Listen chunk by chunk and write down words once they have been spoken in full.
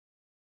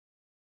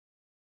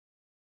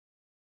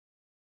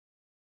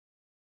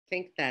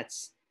think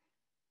that's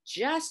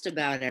just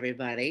about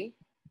everybody.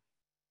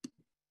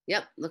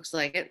 Yep, looks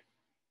like it.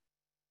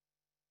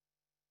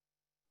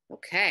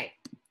 Okay.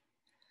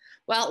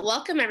 Well,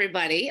 welcome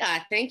everybody.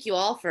 Thank you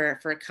all for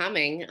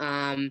coming.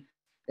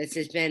 This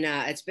has been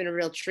it's been a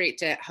real treat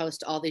to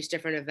host all these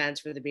different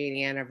events for the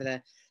BDN over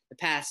the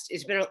past.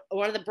 It's been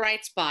one of the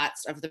bright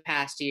spots of the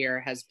past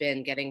year has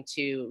been getting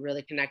to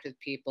really connect with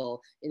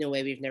people in a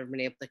way we've never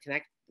been able to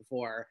connect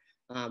before.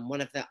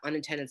 One of the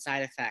unintended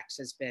side effects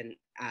has been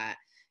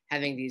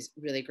having these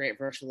really great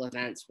virtual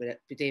events, but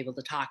be able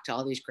to talk to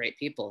all these great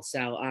people.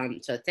 So,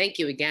 so thank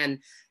you again,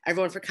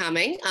 everyone, for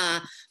coming.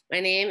 My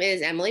name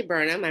is Emily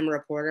Burnham. I'm a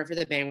reporter for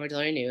the Bangor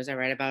Daily News. I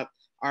write about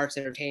arts,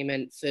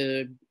 entertainment,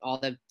 food, all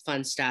the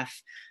fun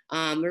stuff.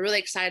 We're really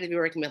excited to be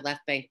working with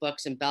Left Bank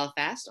Books in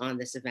Belfast on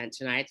this event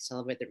tonight to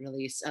celebrate the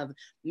release of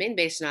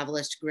Maine-based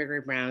novelist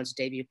Gregory Brown's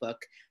debut book,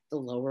 The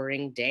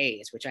Lowering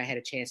Days, which I had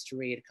a chance to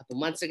read a couple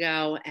months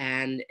ago,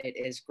 and it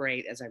is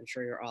great, as I'm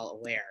sure you're all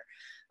aware.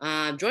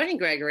 Joining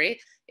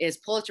Gregory is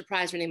Pulitzer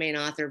Prize-winning Maine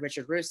author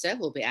Richard Russo, who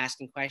will be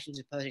asking questions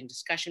and posing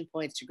discussion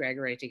points to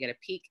Gregory to get a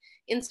peek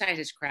inside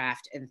his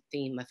craft and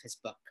theme of his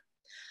book.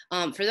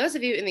 For those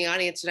of you in the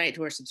audience tonight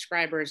who are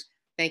subscribers,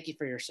 thank you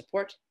for your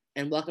support,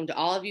 and welcome to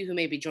all of you who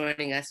may be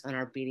joining us on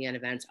our BDN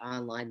events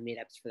online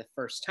meetups for the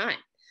first time.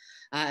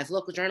 If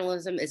local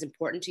journalism is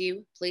important to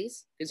you,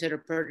 please consider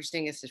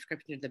purchasing a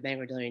subscription to the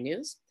Bangor Daily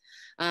News.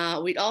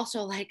 We'd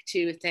also like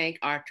to thank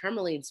our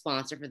Tourmaline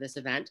sponsor for this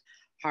event,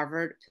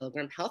 Harvard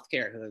Pilgrim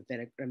Healthcare, who have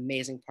been an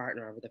amazing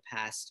partner over the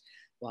past,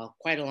 well,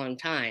 quite a long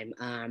time,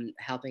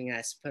 helping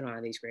us put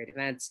on these great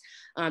events.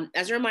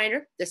 As a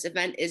reminder, this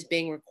event is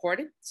being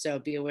recorded, so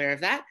be aware of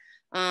that.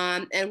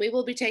 And we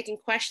will be taking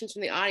questions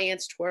from the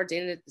audience towards the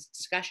end of this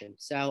discussion.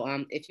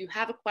 So if you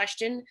have a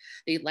question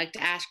that you'd like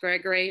to ask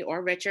Gregory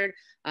or Richard,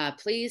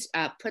 please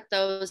put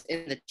those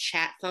in the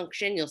chat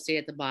function. You'll see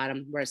at the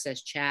bottom where it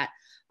says chat.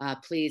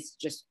 Please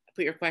just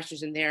put your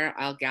questions in there.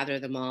 I'll gather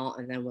them all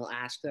and then we'll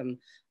ask them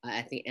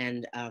at the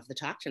end of the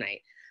talk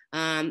tonight.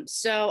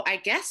 So I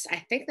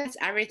think that's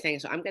everything.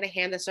 So I'm going to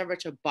hand this over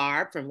to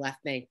Barb from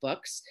Left Bank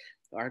Books,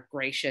 our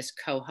gracious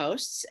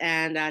co-hosts,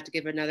 and to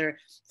give another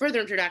further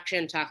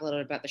introduction, talk a little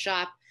bit about the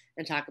shop,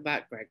 and talk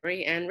about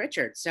Gregory and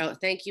Richard. So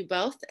thank you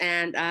both,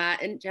 and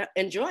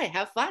enjoy,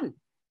 have fun.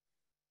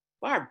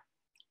 Barb.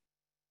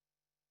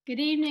 Good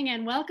evening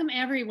and welcome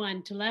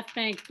everyone to Left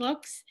Bank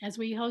Books as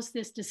we host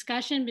this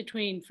discussion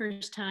between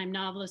first-time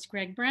novelist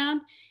Greg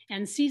Brown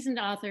and seasoned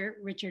author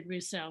Richard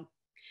Russo.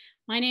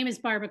 My name is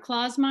Barbara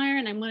Clausmeyer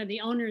and I'm one of the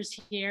owners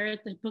here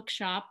at the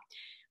bookshop.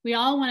 We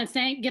all want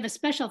to give a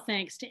special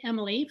thanks to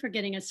Emily for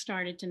getting us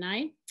started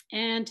tonight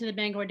and to the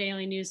Bangor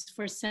Daily News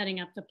for setting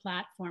up the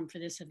platform for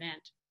this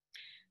event.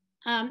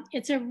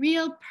 It's a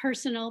real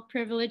personal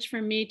privilege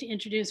for me to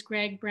introduce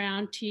Greg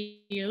Brown to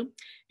you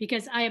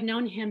because I have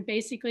known him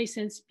basically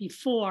since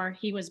before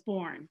he was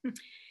born.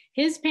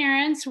 His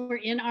parents were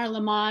in our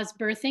Lamaze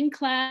birthing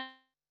class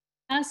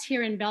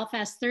here in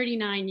Belfast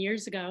 39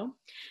 years ago.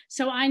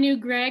 So I knew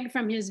Greg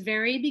from his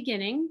very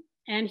beginning,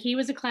 and he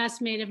was a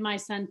classmate of my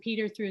son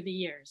Peter through the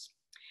years.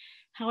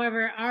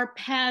 However, our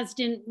paths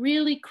didn't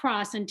really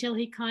cross until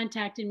he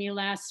contacted me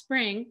last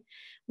spring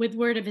with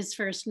word of his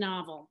first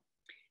novel.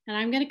 And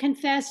I'm going to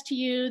confess to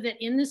you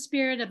that in the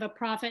spirit of a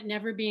prophet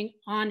never being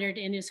honored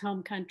in his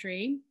home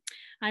country,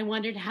 I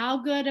wondered how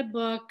good a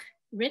book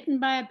written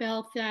by a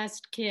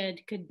Belfast kid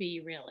could be,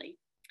 really.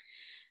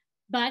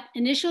 But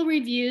initial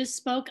reviews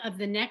spoke of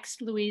the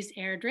next Louise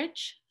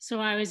Erdrich, so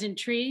I was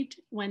intrigued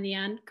when the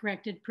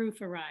uncorrected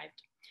proof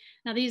arrived.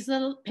 Now, these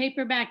little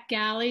paperback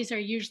galleys are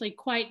usually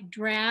quite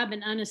drab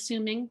and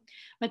unassuming,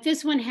 but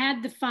this one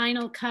had the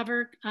final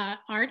cover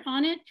art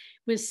on it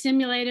with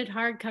simulated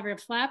hardcover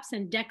flaps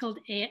and deckled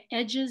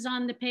edges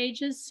on the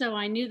pages, so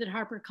I knew that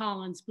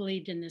HarperCollins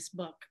believed in this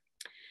book.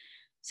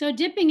 So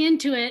dipping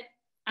into it,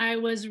 I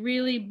was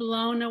really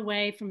blown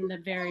away from the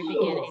very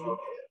beginning.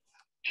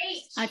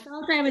 I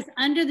felt I was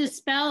under the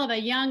spell of a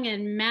young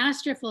and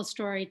masterful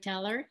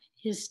storyteller.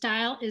 His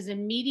style is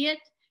immediate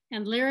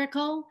and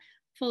lyrical,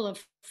 full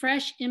of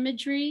fresh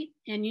imagery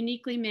and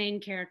uniquely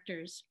Maine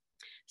characters.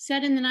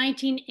 Set in the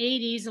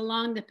 1980s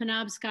along the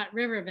Penobscot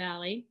River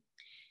Valley,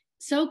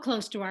 so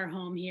close to our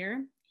home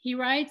here, he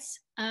writes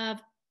of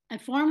a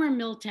former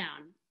mill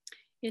town.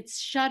 Its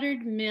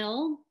shuttered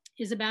mill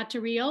is about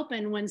to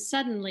reopen when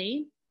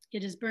suddenly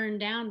it is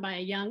burned down by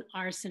a young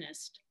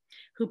arsonist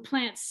who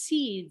plants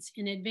seeds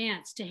in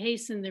advance to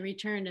hasten the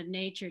return of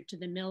nature to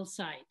the mill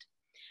site.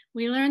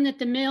 We learn that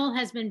the mill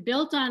has been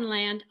built on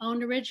land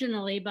owned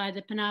originally by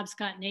the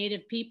Penobscot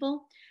Native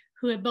people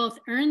who have both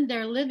earned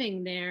their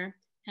living there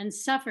and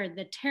suffered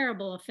the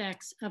terrible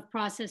effects of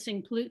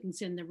processing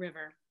pollutants in the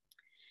river.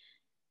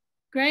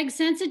 Greg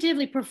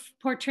sensitively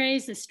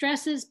portrays the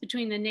stresses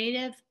between the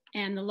native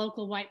and the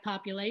local white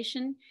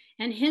population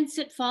and hints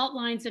at fault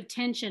lines of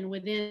tension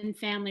within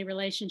family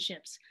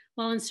relationships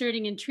while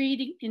inserting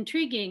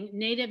intriguing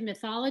native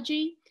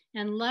mythology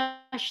and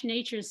lush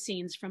nature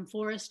scenes from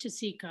forest to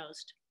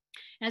seacoast.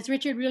 As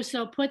Richard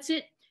Russo puts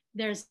it,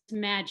 there's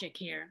magic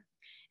here.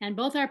 and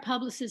both our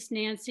publicist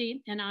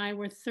Nancy and I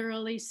were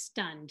thoroughly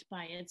stunned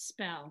by its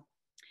spell.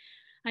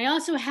 I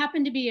also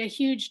happen to be a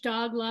huge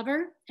dog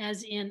lover,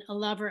 as in a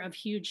lover of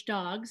huge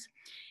dogs,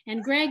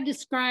 and Greg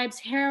describes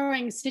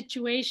harrowing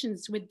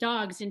situations with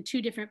dogs in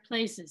 2 different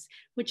places,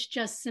 which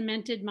just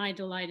cemented my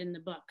delight in the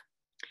book.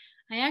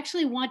 I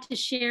actually want to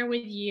share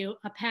with you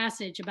a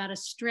passage about a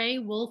stray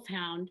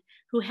wolfhound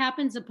who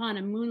happens upon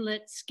a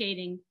moonlit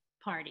skating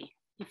party,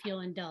 if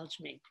you'll indulge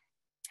me.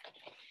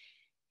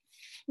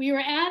 We were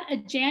at a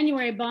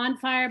January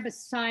bonfire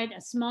beside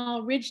a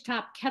small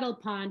ridgetop kettle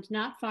pond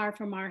not far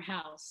from our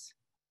house.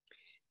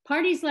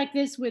 Parties like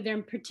this with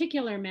their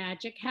particular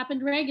magic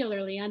happened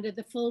regularly under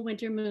the full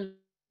winter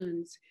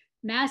moons.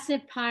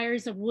 Massive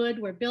pyres of wood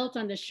were built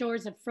on the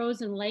shores of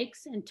frozen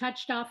lakes and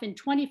touched off in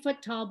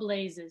 20-foot tall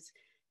blazes.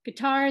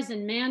 Guitars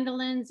and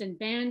mandolins and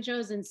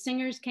banjos and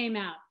singers came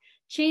out.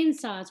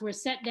 Chainsaws were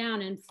set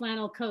down and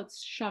flannel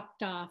coats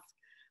shucked off.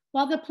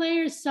 While the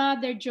players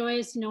sawed their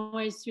joyous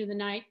noise through the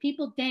night,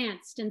 people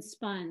danced and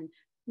spun,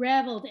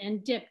 reveled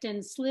and dipped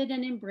and slid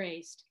and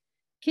embraced.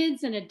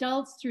 Kids and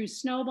adults threw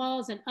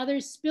snowballs and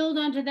others spilled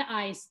onto the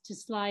ice to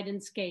slide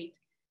and skate.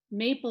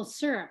 Maple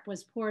syrup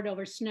was poured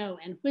over snow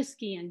and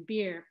whiskey and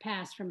beer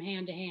passed from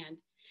hand to hand.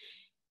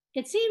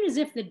 It seemed as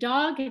if the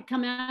dog had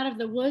come out of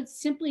the woods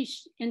simply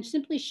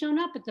shown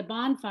up at the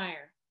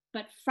bonfire,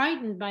 but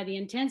frightened by the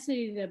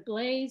intensity of the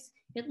blaze,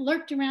 it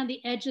lurked around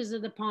the edges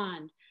of the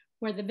pond,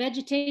 where the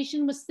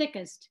vegetation was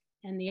thickest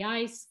and the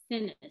ice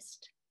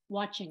thinnest,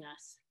 watching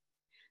us.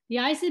 The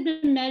ice had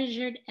been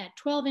measured at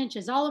 12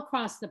 inches all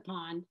across the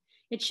pond.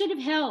 It should have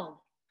held.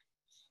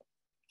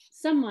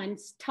 Someone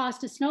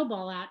tossed a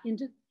snowball out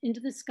into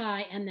the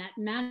sky, and that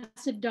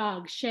massive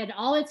dog shed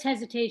all its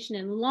hesitation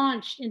and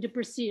launched into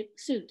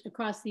pursuit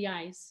across the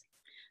ice.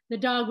 The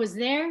dog was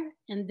there,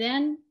 and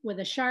then, with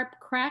a sharp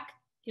crack,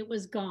 it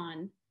was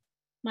gone.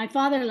 My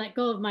father let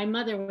go of my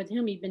mother, with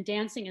whom he'd been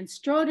dancing, and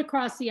strode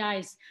across the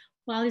ice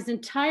while his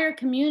entire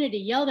community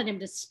yelled at him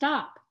to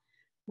stop.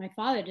 My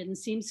father didn't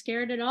seem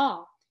scared at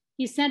all.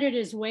 He centered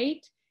his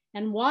weight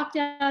and walked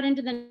out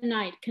into the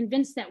night,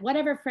 convinced that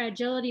whatever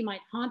fragility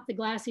might haunt the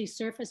glassy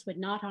surface would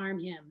not harm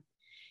him.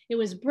 It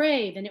was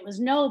brave and it was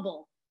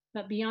noble,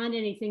 but beyond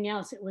anything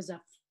else, it was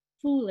a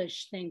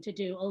foolish thing to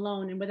do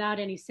alone and without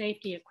any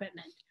safety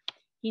equipment.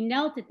 He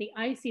knelt at the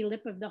icy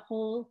lip of the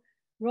hole,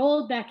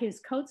 rolled back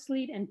his coat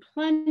sleeve, and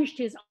plunged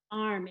his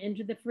arm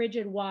into the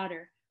frigid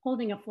water,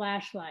 holding a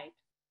flashlight.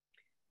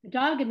 The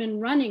dog had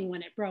been running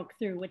when it broke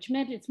through, which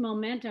meant its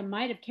momentum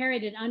might have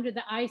carried it under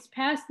the ice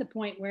past the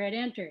point where it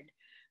entered.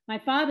 My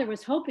father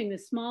was hoping the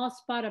small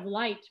spot of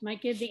light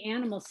might give the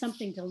animal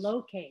something to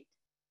locate.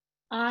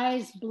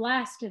 Eyes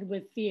blasted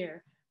with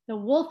fear, the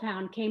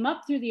wolfhound came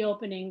up through the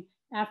opening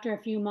after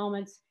a few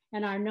moments,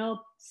 and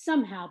Arnaud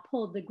somehow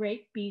pulled the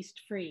great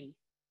beast free.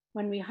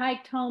 When we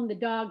hiked home, the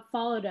dog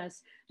followed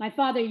us. My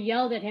father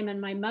yelled at him,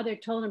 and my mother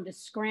told him to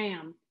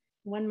scram.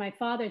 When my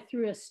father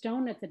threw a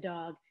stone at the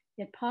dog,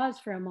 it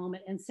paused for a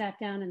moment and sat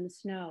down in the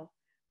snow.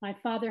 My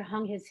father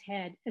hung his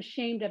head,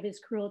 ashamed of his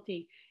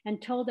cruelty,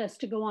 and told us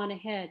to go on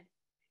ahead.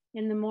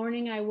 In the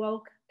morning, I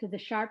woke to the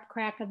sharp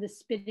crack of the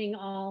splitting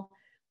awl.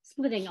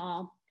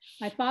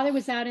 My father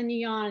was out in the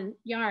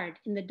yard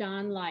in the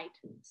dawn light,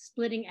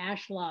 splitting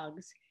ash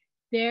logs.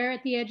 There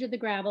at the edge of the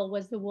gravel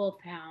was the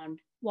wolfhound,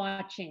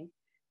 watching,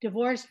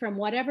 divorced from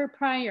whatever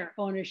prior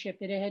ownership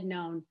it had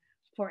known,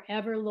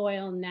 forever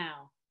loyal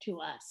now to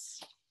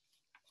us.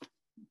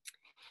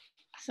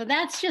 So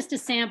that's just a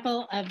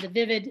sample of the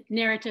vivid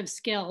narrative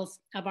skills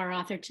of our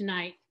author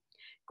tonight.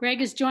 Greg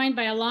is joined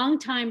by a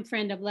longtime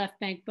friend of Left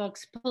Bank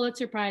Books,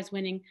 Pulitzer Prize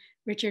winning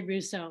Richard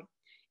Russo.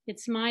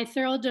 It's my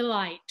thorough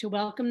delight to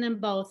welcome them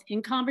both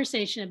in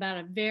conversation about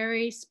a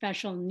very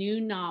special new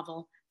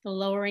novel, The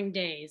Lowering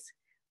Days.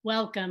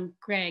 Welcome,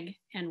 Greg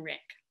and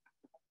Rick.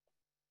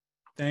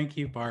 Thank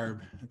you,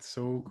 Barb. It's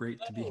so great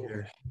to be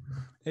here.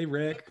 Hey,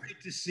 Rick.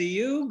 Great to see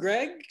you,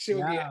 Greg. So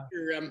yeah.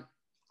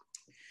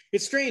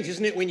 It's strange,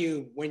 isn't it, when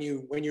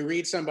you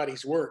read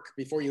somebody's work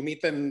before you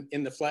meet them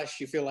in the flesh,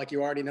 you feel like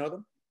you already know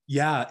them?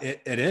 Yeah,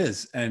 it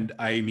is. And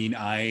I mean,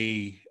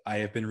 I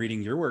have been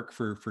reading your work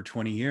for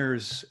 20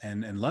 years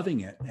and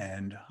loving it.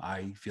 And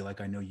I feel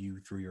like I know you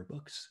through your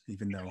books,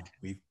 even though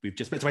we've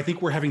just met. So I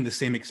think we're having the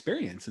same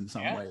experience in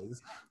some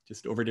ways,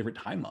 just over different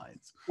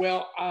timelines.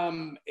 Well,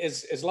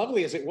 as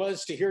lovely as it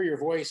was to hear your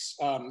voice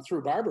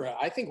through Barbara,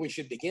 I think we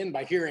should begin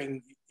by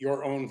hearing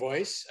your own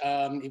voice.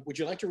 Would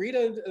you like to read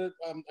a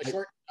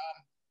short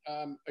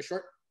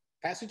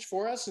passage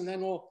for us, and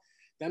then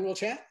we'll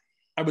chat?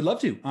 I would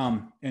love to.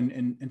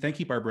 And thank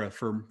you, Barbara,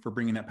 for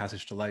bringing that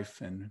passage to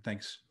life. And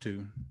thanks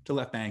to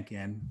Left Bank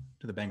and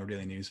to the Bangor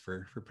Daily News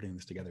for putting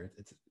this together.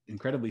 It's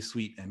incredibly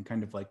sweet and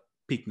kind of like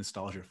peak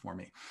nostalgia for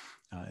me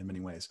in many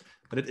ways.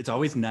 But it's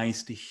always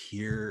nice to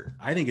hear.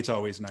 I think it's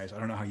always nice. I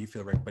don't know how you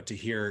feel, Rick, but to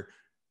hear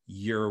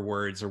your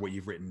words or what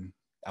you've written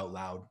out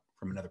loud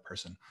from another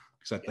person.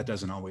 Because that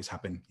doesn't always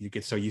happen. You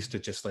get so used to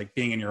just like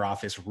being in your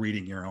office,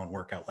 reading your own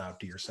work out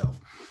loud to yourself.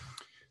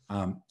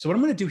 So what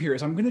I'm going to do here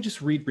is I'm going to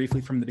just read briefly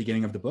from the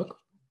beginning of the book,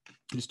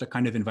 just to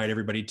kind of invite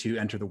everybody to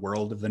enter the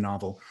world of the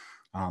novel.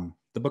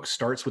 The book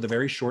starts with a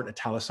very short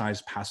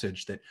italicized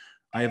passage that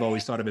I have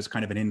always thought of as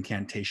kind of an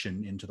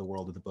incantation into the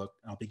world of the book.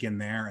 I'll begin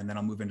there, and then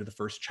I'll move into the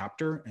first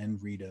chapter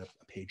and read a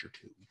page or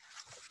two.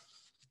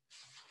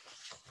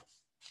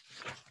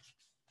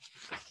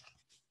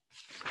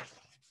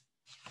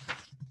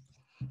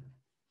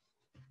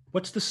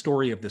 What's the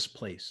story of this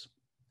place,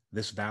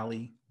 this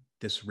valley,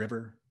 this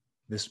river,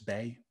 this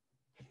bay?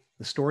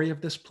 The story of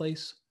this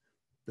place?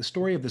 The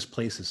story of this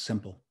place is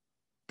simple.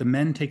 The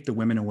men take the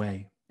women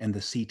away, and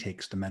the sea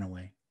takes the men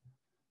away.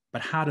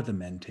 But how do the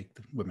men take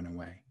the women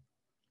away?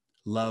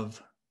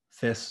 Love,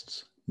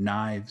 fists,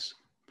 knives,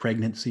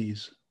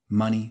 pregnancies,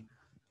 money,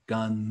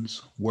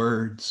 guns,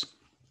 words,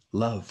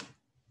 love.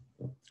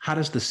 How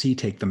does the sea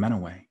take the men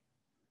away?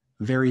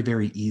 Very,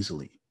 very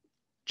easily.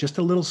 Just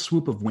a little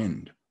swoop of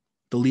wind,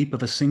 the leap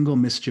of a single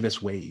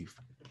mischievous wave.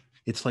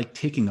 It's like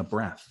taking a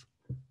breath.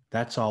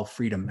 That's all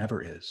freedom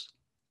ever is,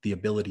 the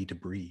ability to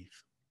breathe.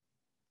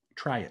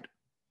 Try it.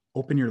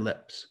 Open your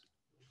lips.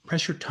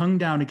 Press your tongue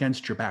down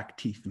against your back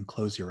teeth and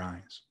close your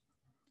eyes.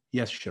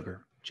 Yes,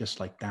 sugar,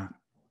 just like that.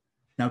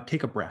 Now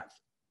take a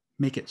breath.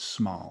 Make it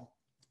small.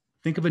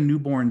 Think of a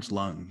newborn's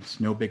lungs,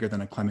 no bigger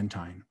than a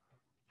clementine.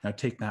 Now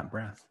take that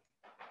breath.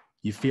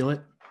 You feel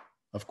it?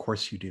 Of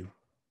course you do.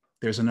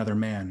 There's another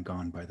man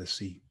gone by the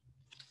sea.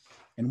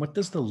 And what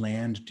does the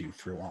land do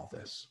through all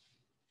this?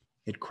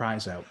 It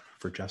cries out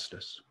for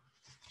justice.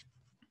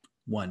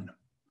 1.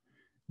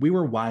 We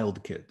were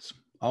wild kids,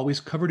 always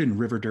covered in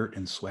river dirt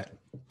and sweat.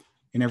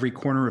 In every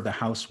corner of the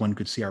house, one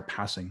could see our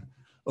passing,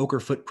 ochre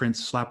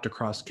footprints slapped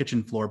across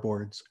kitchen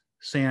floorboards,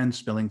 sand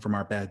spilling from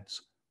our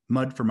beds,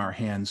 mud from our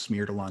hands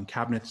smeared along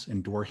cabinets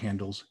and door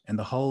handles, and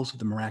the hulls of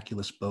the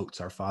miraculous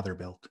boats our father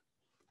built.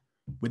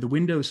 With the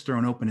windows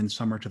thrown open in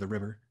summer to the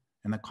river,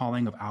 and the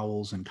calling of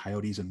owls and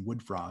coyotes and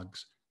wood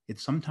frogs, it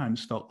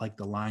sometimes felt like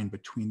the line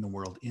between the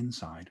world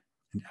inside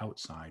and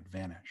outside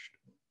vanished.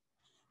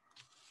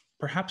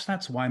 Perhaps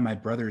that's why my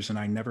brothers and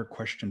I never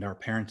questioned our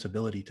parents'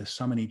 ability to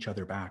summon each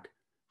other back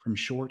from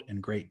short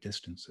and great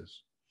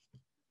distances.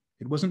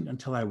 It wasn't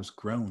until I was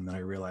grown that I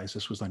realized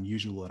this was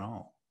unusual at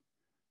all.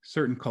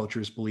 Certain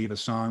cultures believe a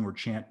song or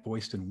chant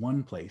voiced in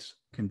one place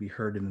can be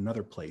heard in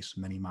another place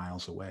many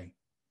miles away.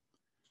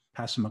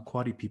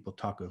 Passamaquoddy people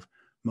talk of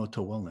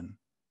motowolan,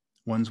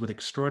 ones with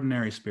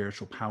extraordinary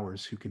spiritual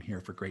powers who can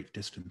hear for great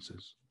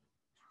distances.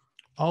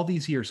 All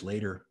these years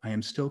later, I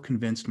am still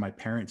convinced my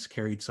parents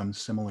carried some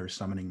similar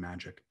summoning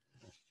magic.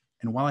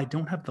 And while I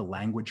don't have the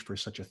language for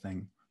such a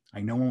thing,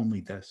 I know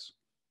only this: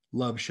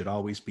 love should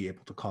always be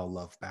able to call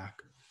love back.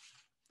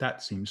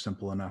 That seems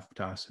simple enough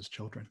to us as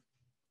children.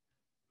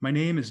 My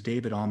name is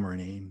David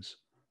Almerin Ames.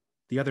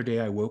 The other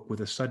day I woke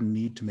with a sudden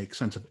need to make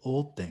sense of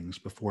old things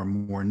before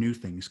more new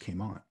things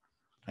came on.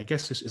 I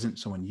guess this isn't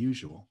so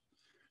unusual.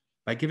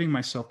 By giving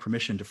myself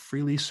permission to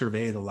freely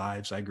survey the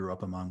lives I grew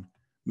up among,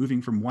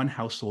 moving from one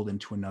household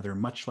into another,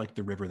 much like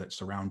the river that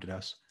surrounded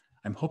us,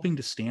 I'm hoping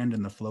to stand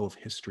in the flow of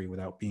history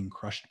without being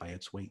crushed by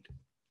its weight.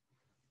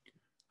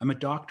 I'm a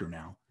doctor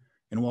now,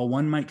 and while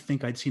one might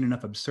think I'd seen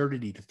enough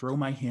absurdity to throw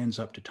my hands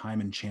up to time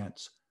and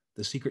chance,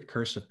 the secret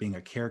curse of being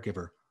a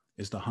caregiver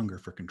is the hunger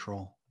for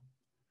control.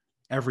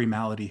 Every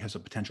malady has a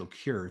potential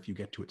cure if you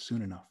get to it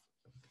soon enough.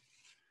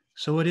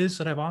 So it is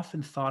that I've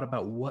often thought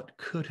about what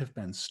could have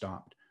been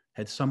stopped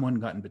had someone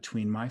gotten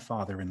between my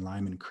father and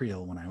Lyman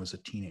Creel when I was a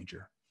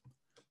teenager.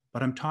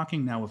 But I'm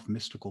talking now of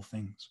mystical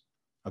things,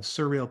 of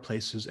surreal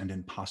places and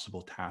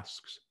impossible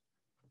tasks.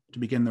 To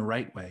begin the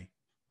right way,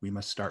 we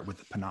must start with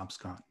the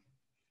Penobscot.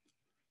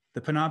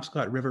 The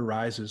Penobscot River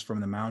rises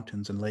from the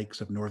mountains and lakes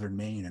of northern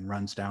Maine and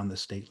runs down the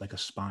state like a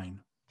spine.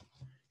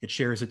 It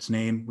shares its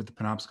name with the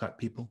Penobscot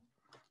people,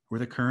 who are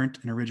the current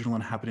and original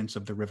inhabitants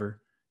of the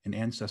river and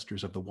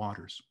ancestors of the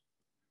waters.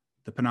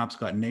 The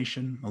Penobscot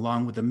Nation,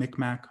 along with the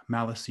Micmac,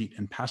 Maliseet,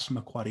 and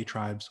Passamaquoddy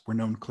tribes, were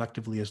known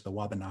collectively as the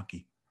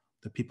Wabanaki,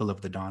 the people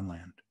of the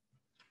Dawnland.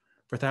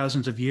 For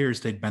thousands of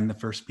years, they'd been the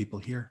first people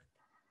here,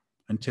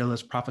 until,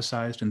 as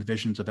prophesied in the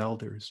visions of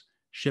elders,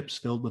 ships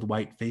filled with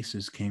white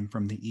faces came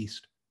from the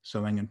east,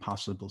 sowing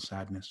impossible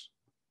sadness.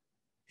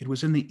 It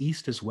was in the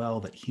east as well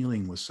that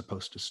healing was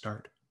supposed to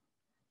start.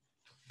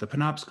 The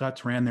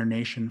Penobscots ran their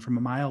nation from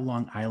a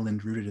mile-long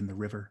island rooted in the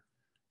river,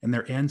 and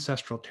their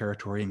ancestral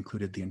territory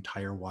included the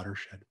entire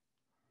watershed.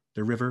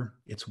 The river,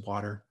 its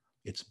water,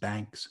 its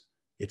banks,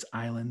 its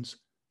islands,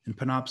 and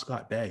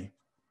Penobscot Bay,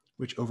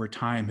 which over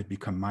time had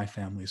become my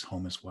family's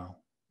home as well.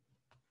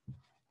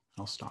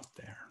 I'll stop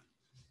there.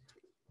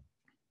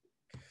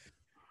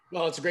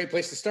 Well, it's a great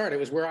place to start. It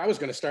was where I was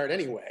going to start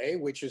anyway,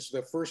 which is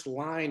the first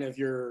line of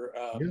your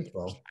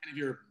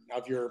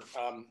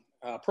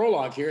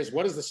prologue here is,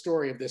 what is the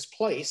story of this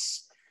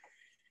place?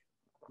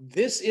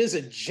 This is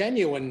a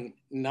genuine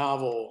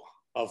novel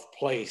of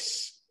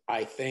place,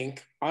 I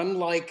think,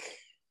 unlike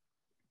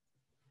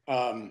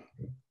my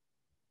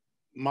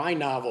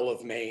novel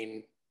of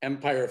Maine,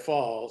 Empire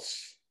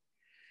Falls,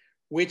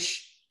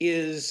 which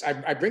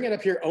I bring it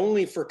up here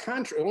only for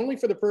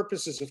the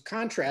purposes of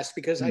contrast,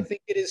 because I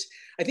think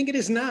it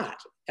is not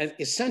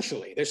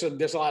essentially. There's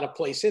a lot of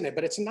place in it,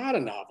 but it's not a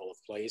novel of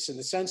place in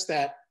the sense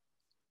that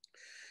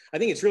I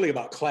think it's really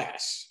about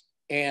class,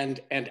 and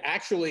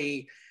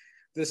actually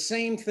the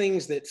same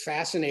things that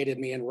fascinated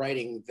me in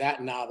writing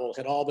that novel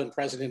had all been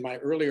present in my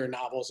earlier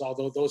novels,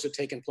 although those had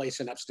taken place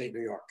in upstate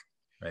New York.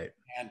 Right.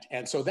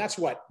 And so that's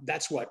what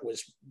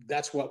was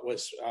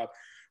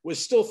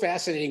still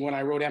fascinating when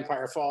I wrote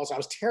Empire Falls. I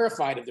was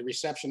terrified of the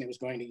reception it was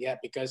going to get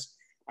because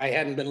I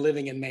hadn't been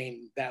living in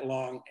Maine that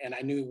long, and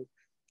I knew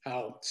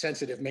how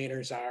sensitive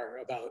Mainers are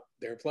about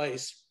their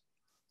place.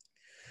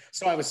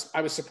 So I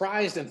was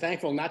surprised and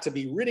thankful not to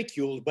be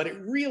ridiculed, but it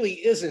really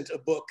isn't a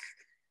book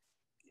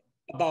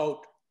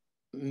about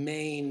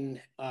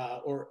Maine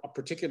or a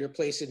particular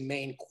place in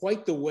Maine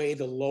quite the way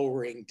The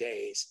Lowering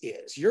Days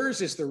is.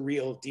 Yours is the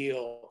real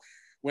deal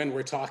when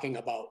we're talking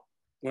about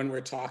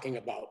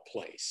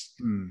place.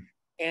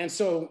 And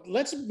so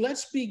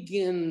let's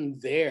begin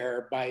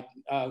there by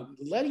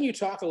letting you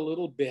talk a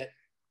little bit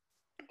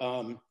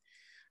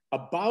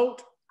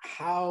about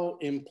how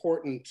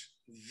important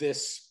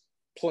this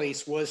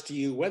place was to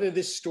you, whether could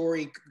this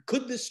story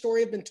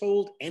have been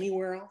told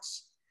anywhere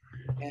else,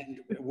 and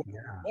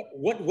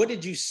what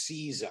did you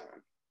seize on?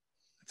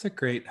 It's a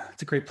great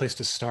place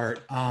to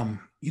start.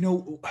 You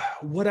know,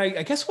 what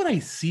I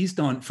seized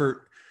on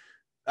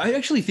I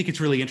actually think it's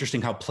really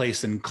interesting how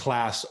place and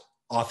class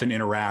often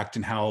interact,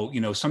 and how, you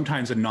know,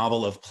 sometimes a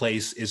novel of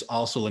place is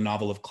also a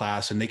novel of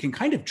class, and they can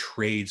kind of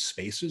trade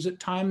spaces at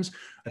times.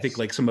 I think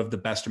like some of the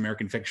best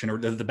American fiction, or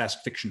the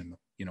best fiction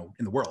in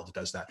the world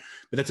does that.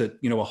 But that's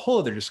a whole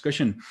other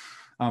discussion.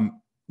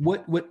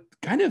 What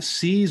kind of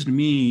seized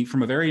me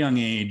from a very young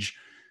age,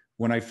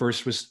 when I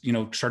first was,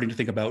 starting to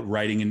think about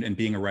writing and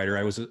being a writer,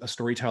 I was a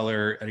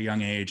storyteller at a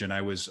young age, and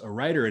I was a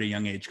writer at a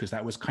young age, because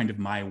that was kind of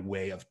my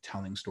way of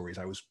telling stories.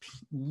 I was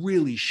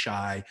really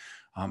shy.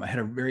 I had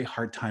a very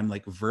hard time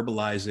like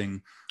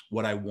verbalizing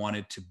what I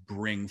wanted to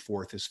bring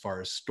forth as far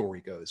as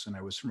story goes. And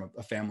I was from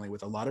a family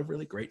with a lot of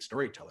really great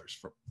storytellers.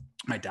 For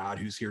my dad,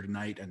 who's here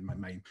tonight, and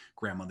my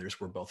grandmothers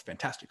were both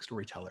fantastic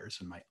storytellers,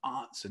 and my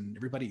aunts, and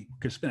everybody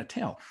could spin a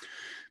tale.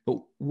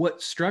 But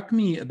what struck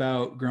me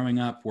about growing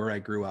up where I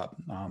grew up,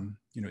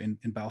 in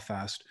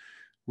Belfast,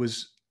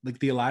 was like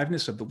the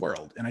aliveness of the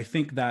world. And I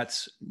think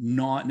that's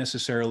not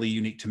necessarily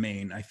unique to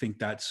Maine. I think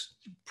that's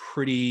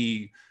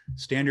pretty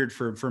standard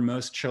for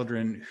most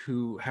children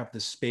who have the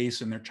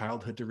space in their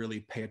childhood to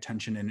really pay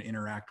attention and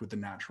interact with the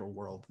natural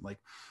world. Like,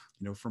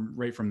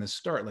 from the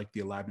start, like the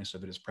aliveness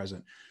of it is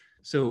present.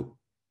 So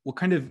what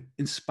kind of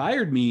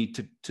inspired me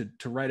to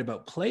write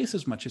about place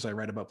as much as I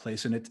write about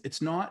place, and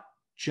it's not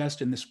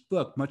just in this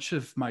book. Much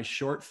of my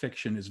short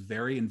fiction is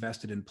very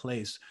invested in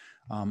place.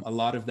 A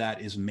lot of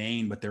that is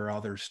Maine, but there are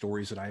other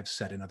stories that I have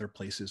set in other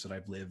places that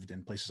I've lived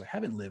in, places I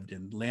haven't lived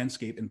in.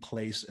 Landscape and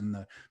place and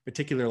the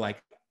particular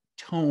like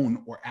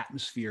tone or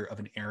atmosphere of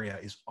an area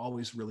is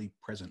always really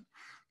present.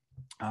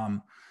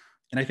 And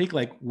I think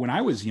like when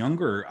I was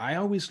younger, I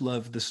always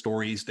loved the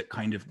stories that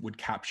kind of would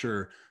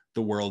capture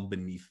the world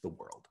beneath the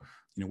world,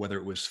 whether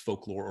it was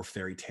folklore or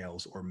fairy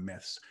tales or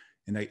myths.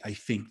 And I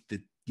think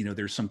that,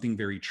 there's something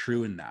very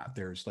true in that.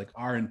 There's like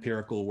our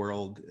empirical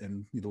world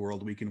and the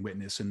world we can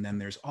witness. And then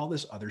there's all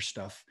this other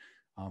stuff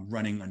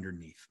running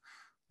underneath.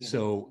 Mm-hmm.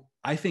 So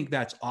I think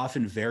that's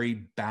often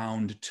very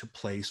bound to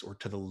place or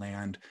to the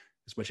land,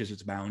 as much as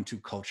it's bound to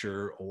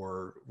culture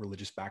or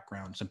religious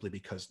background, simply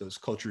because those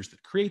cultures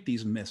that create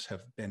these myths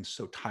have been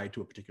so tied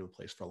to a particular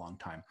place for a long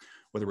time,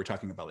 whether we're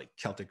talking about like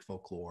Celtic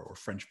folklore or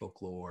French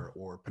folklore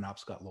or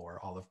Penobscot lore,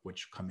 all of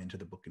which come into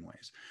the book in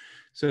ways.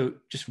 So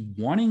just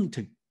wanting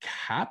to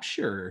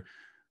capture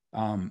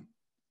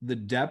the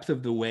depth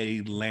of the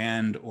way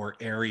land or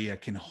area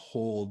can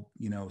hold,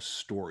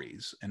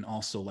 stories, and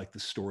also like the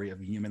story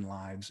of human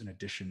lives in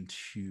addition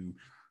to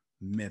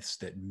myths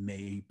that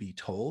may be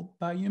told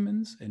by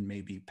humans and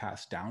may be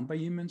passed down by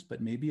humans,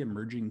 but maybe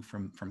emerging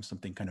from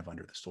something kind of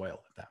under the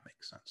soil, if that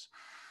makes sense.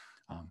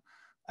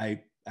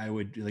 I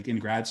would, like in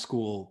grad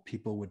school,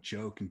 people would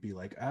joke and be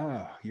like,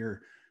 "Oh,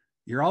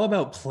 you're all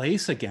about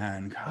place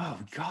again. Oh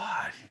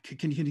God,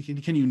 can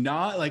you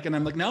not?" Like, and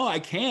I'm like, "No, I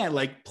can't.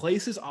 Like,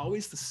 place is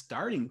always the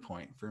starting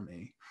point for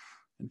me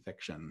in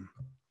fiction."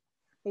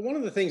 Well, one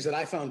of the things that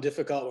I found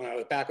difficult when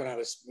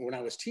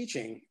I was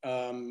teaching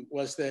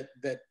was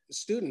that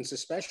students,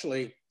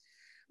 especially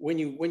when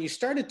you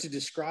started to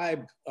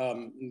describe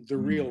the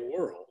real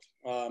world,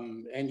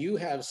 and you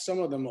have some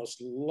of the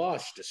most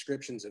lush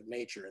descriptions of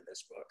nature in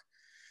this book.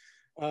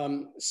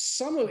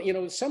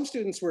 Some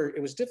students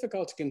it was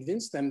difficult to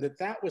convince them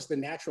that was the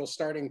natural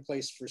starting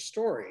place for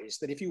stories.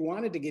 That if you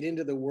wanted to get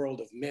into the world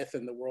of myth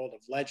and the world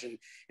of legend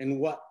and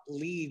what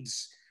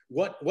lives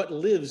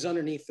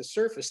underneath the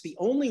surface, the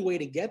only way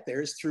to get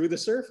there is through the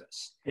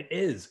surface. It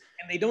is.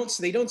 And they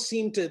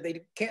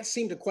can't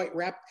seem to quite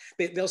wrap.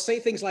 They'll say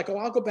things like, "Oh,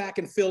 I'll go back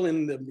and fill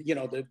in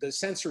the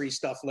sensory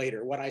stuff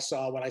later, what I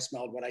saw, what I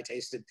smelled, what I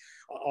tasted,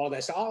 all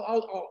that.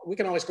 So we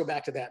can always go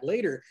back to that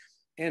later."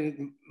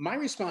 And my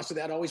response to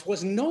that always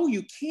was, no,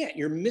 you can't.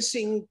 You're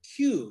missing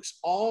cues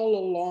all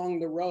along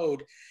the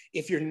road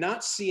if you're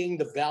not seeing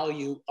the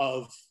value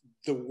of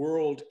the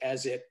world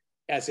as it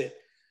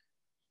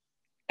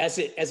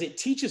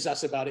teaches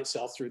us about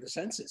itself through the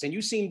senses. And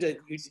you seem to,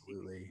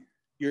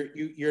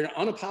 you're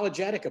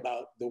unapologetic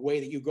about the way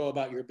that you go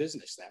about your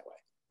business that way.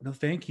 No,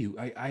 thank you.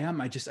 I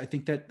am. I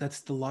think that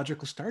that's the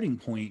logical starting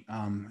point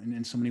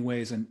in so many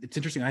ways. And it's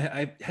interesting.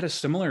 I had a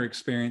similar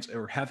experience,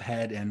 or have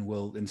had,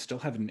 and still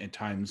have at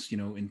times,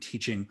 in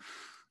teaching,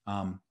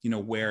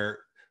 where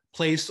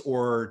place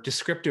or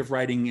descriptive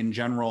writing in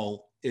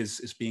general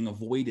is being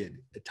avoided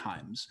at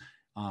times.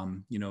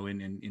 In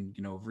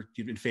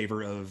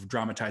favor of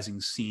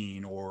dramatizing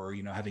scene, or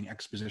having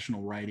expositional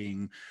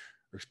writing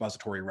or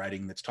expository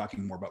writing that's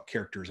talking more about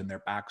characters and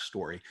their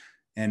backstory.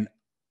 And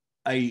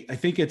I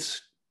think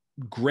it's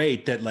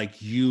great that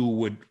like you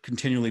would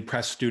continually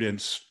press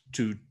students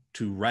to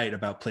write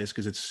about place,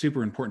 because it's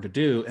super important to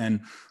do. And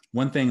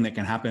one thing that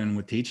can happen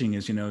with teaching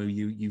is,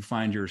 you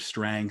find your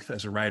strength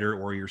as a writer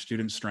or your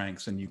students'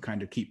 strengths, and you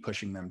kind of keep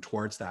pushing them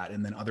towards that.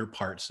 And then other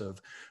parts of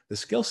the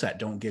skill set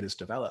don't get as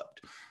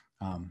developed.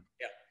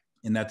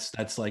 And that's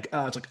like,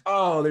 it's like,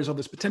 oh, there's all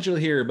this potential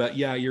here, but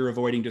yeah, you're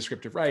avoiding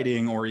descriptive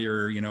writing, or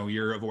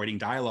you're avoiding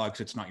dialogues.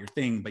 It's not your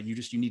thing, but you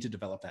need to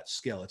develop that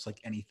skill. It's like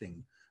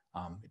anything.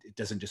 It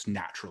doesn't just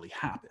naturally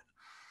happen.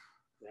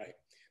 Right.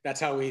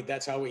 That's what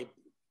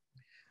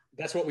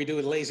we do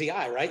with lazy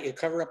eye, right? You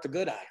cover up the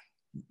good eye.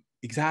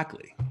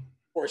 Exactly.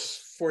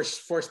 Force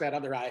that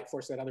other eye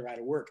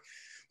to work.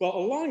 Well,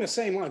 along the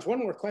same lines, one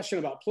more question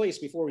about place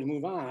before we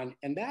move on.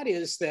 And that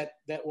is that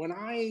when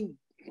I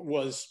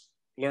was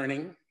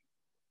learning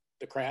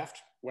the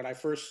craft, when I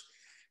first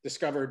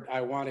discovered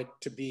I wanted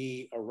to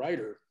be a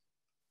writer,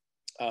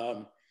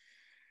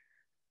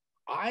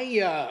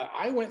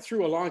 I went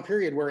through a long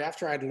period where,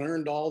 after I'd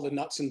learned all the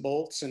nuts and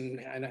bolts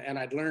and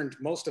I'd learned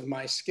most of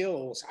my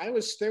skills, I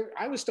was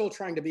still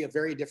trying to be a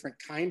very different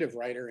kind of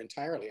writer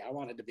entirely. I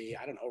wanted to be,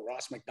 I don't know,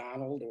 Ross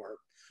MacDonald or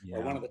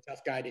one of the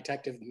tough guy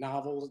detective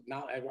novels.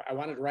 Now I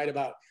wanted to write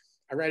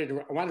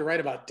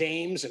about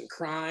dames and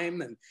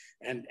crime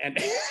and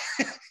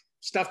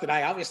stuff that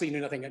I obviously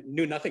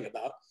knew nothing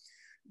about.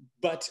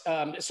 But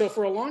so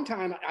for a long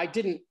time, I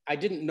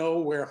didn't know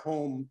where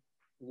home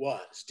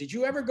was. Did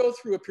you ever go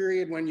through a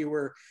period when you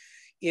were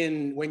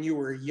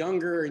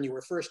younger and you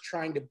were first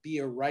trying to be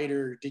a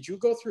writer? Did you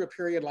go through a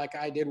period like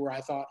I did, where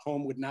I thought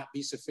home would not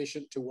be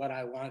sufficient to what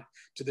I want,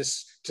 to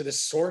this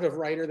sort of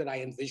writer that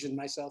I envisioned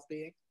myself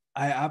being?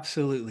 I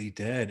absolutely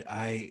did.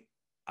 I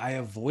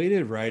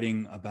avoided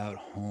writing about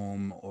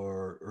home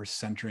or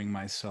centering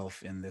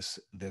myself in this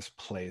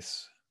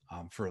place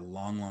for a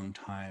long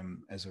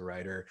time as a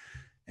writer.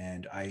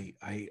 And I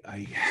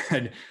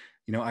had,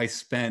 I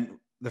spent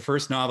the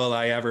first novel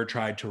I ever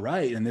tried to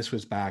write, and this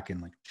was back in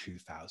like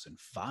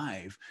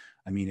 2005.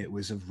 I mean, it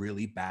was a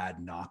really bad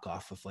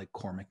knockoff of like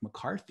Cormac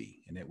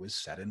McCarthy, and it was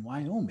set in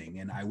Wyoming,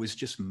 and I was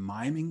just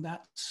miming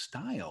that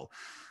style,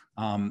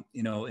 and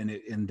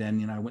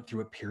then I went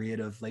through a period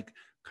of like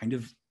kind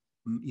of,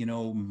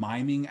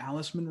 miming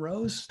Alice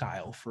Munro's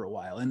style for a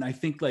while. And I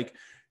think like,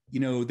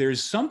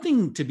 there's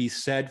something to be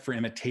said for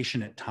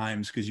imitation at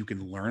times, because you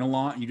can learn a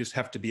lot. You just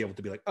have to be able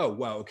to be like, oh,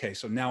 wow, okay,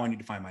 so now I need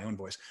to find my own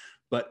voice.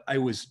 But I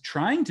was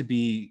trying to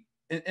be,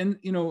 and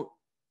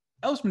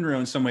Alice Munro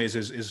in some ways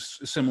is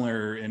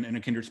similar in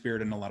a kindred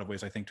spirit in a lot of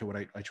ways, I think, to what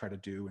I try to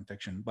do in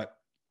fiction. But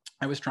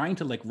I was trying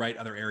to like write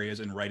other areas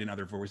and write in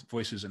other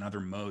voices and other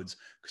modes,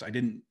 because I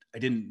didn't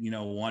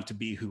want to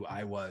be who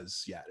I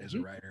was yet as a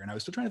writer, and I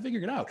was still trying to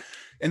figure it out.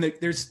 And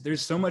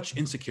there's so much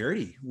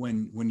insecurity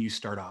when you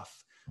start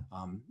off,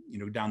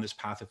 down this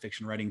path of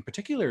fiction writing,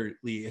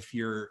 particularly if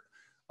you're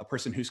a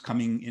person who's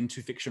coming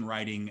into fiction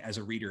writing as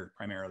a reader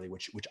primarily,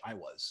 which I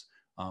was.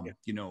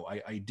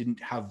 I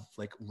didn't have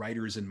like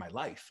writers in my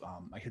life.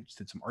 I had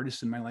some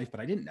artists in my life, but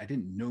I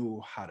didn't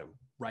know how to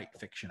write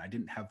fiction. I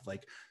didn't have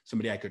like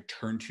somebody I could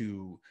turn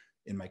to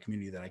in my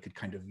community that I could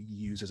kind of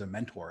use as a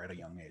mentor at a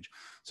young age.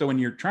 So when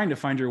you're trying to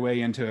find your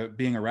way into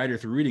being a writer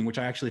through reading, which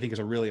I actually think is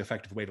a really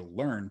effective way to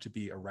learn to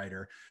be a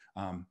writer,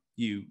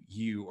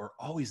 you are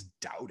always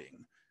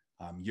doubting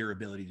your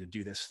ability to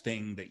do this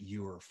thing that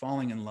you are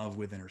falling in love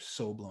with and are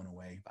so blown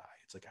away by.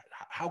 It's like,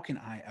 how can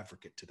I ever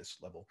get to this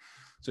level?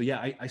 So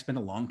yeah, I spent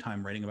a long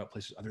time writing about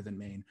places other than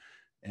Maine.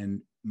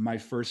 And my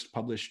first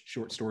published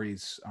short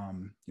stories,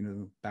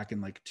 back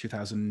in like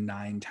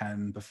 2009,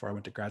 10, before I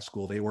went to grad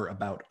school, they were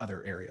about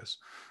other areas.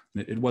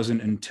 And it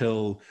wasn't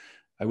until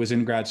I was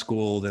in grad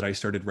school that I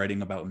started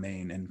writing about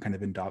Maine and kind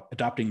of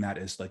adopting that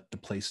as like the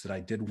place that I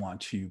did want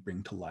to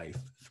bring to life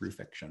through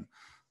fiction.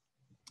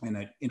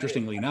 And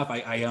interestingly enough,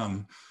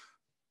 the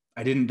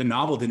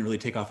novel didn't really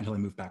take off until I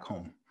moved back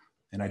home.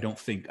 And I don't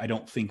think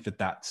that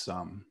that's,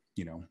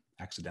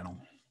 accidental.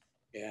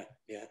 Yeah.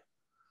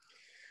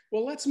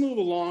 Well, let's move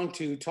along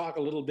to talk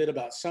a little bit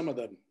about some of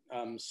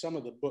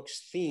the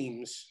book's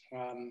themes.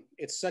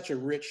 It's such a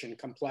rich and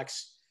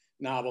complex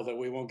novel that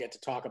we won't get to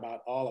talk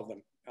about all of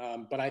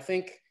them. But I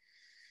think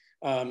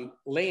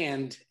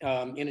land,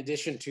 in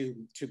addition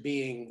to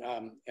being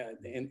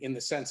in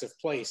the sense of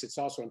place, it's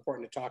also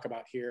important to talk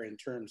about here in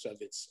terms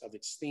of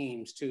its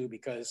themes too,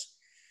 because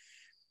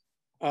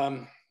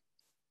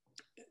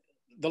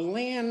the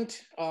land,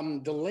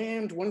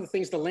 one of the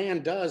things the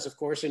land does, of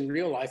course, in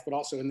real life, but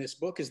also in this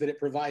book, is that it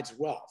provides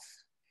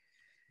wealth.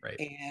 Right.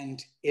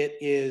 And it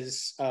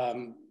is,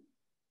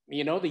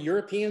 you know, the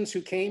Europeans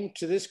who came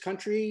to this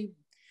country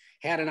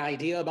had an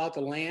idea about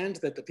the land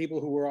that the people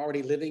who were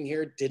already living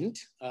here didn't.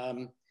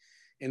 And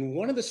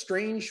one of their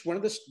strange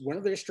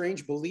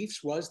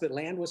beliefs was that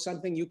land was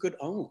something you could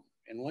own.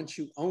 And once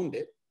you owned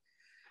it,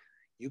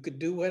 you could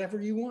do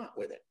whatever you want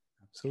with it.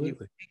 Absolutely. You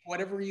could take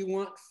whatever you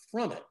want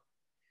from it.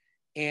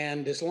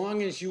 And as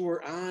long as you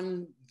were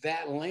on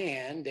that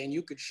land and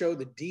you could show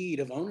the deed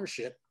of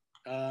ownership,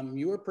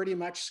 you were pretty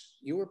much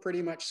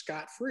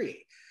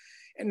scot-free.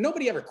 And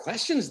nobody ever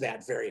questions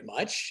that very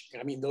much.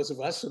 I mean, those of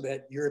us with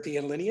that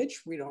European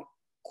lineage, we don't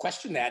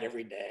question that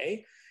every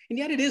day. And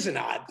yet it is an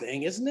odd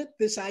thing, isn't it?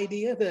 This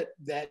idea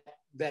that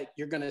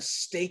you're going to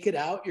stake it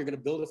out, you're going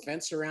to build a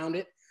fence around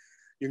it,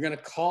 you're going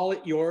to call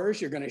it yours,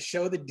 you're going to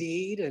show the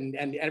deed, and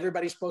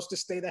everybody's supposed to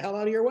stay the hell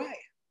out of your way.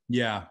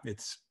 Yeah,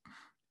 it's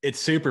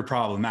super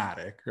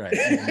problematic, right?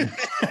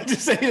 To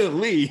say the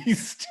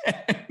least.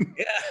 Yeah.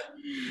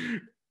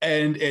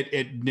 And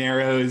it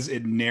narrows,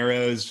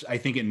 I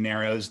think it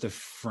narrows the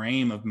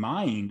frame of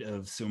mind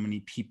of so many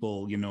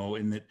people, you know,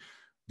 in that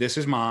this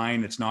is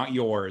mine, it's not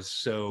yours.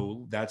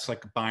 So that's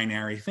like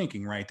binary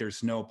thinking, right?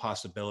 There's no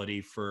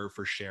possibility for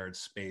shared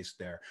space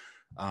there.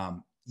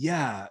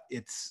 Yeah,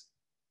 it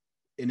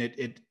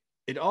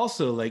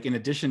also, like, in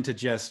addition to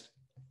just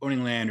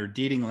owning land or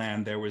deeding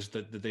land, there was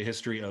the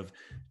history of,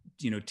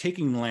 you know,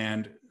 taking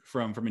land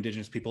from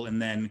indigenous people, and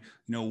then,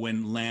 you know,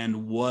 when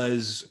land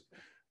was,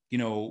 you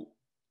know,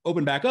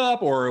 opened back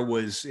up, or it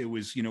was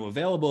you know,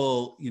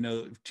 available, you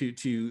know,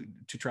 to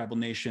tribal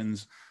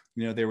nations,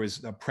 you know, there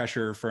was a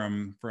pressure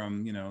from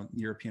you know,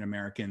 European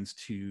Americans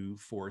to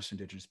force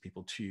indigenous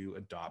people to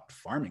adopt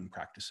farming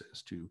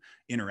practices, to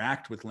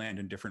interact with land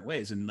in different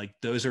ways, and like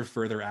those are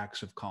further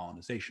acts of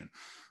colonization.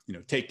 You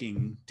know,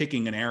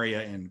 taking an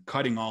area and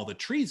cutting all the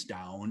trees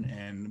down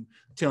and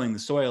tilling the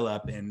soil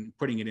up and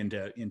putting it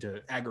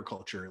into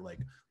agriculture, like,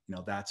 you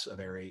know, that's a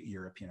very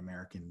European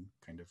American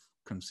kind of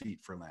conceit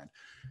for land.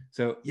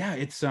 So yeah,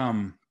 it's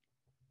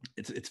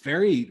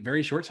very,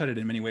 very short-sighted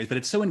in many ways, but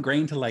it's so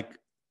ingrained to like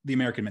the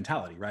American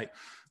mentality, right?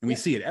 And we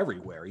see it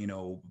everywhere. You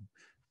know,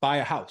 buy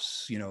a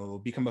house, you know,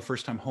 become a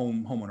first-time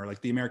homeowner.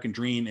 Like, the American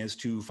dream is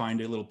to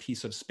find a little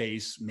piece of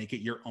space, make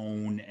it your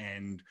own,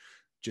 and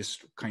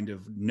just kind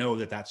of know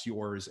that that's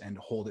yours and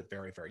hold it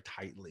very, very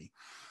tightly.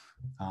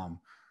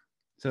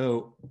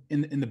 So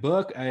in the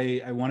book,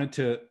 I wanted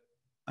to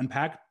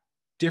unpack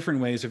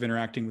different ways of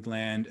interacting with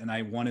land, and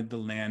I wanted the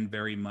land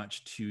very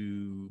much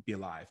to be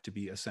alive, to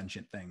be a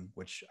sentient thing,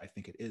 which I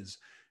think it is.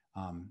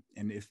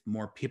 And if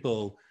more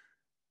people,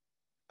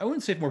 I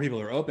wouldn't say if more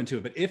people are open to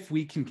it, but if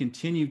we can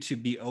continue to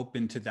be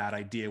open to that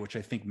idea, which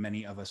I think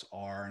many of us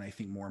are, and I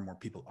think more and more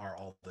people are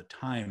all the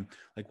time,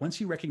 like, once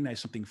you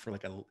recognize something for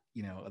like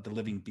you know, the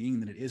living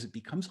being that it is, it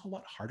becomes a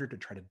lot harder to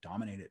try to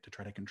dominate it, to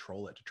try to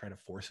control it, to try to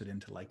force it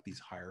into like these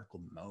hierarchical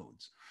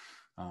modes.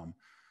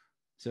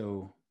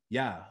 So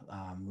yeah,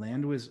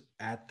 land was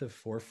at the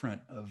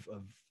forefront of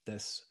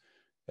this,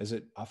 as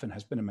it often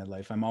has been in my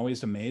life. I'm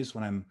always amazed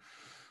when I'm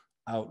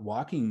out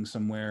walking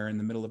somewhere in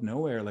the middle of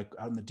nowhere, like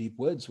out in the deep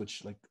woods,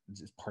 which like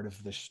is part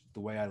of the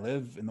way I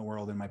live in the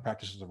world and my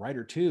practice as a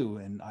writer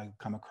too. And I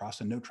come across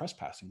a no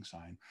trespassing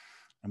sign.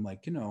 I'm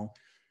like, you know,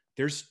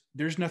 there's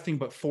nothing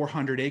but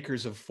 400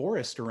 acres of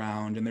forest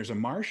around, and there's a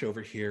marsh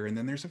over here, and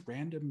then there's a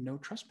random no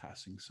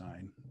trespassing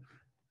sign.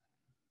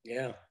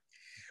 Yeah.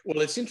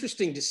 Well, it's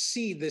interesting to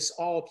see this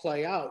all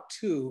play out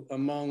too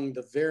among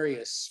the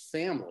various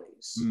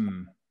families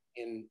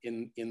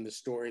in the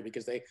story,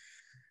 because they,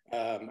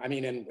 I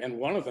mean, and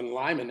one of them,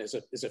 Lyman, is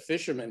a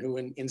fisherman who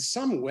in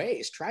some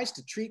ways tries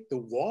to treat the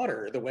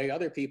water the way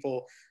other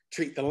people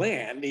treat the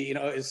land. You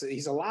know,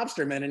 he's a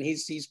lobsterman, and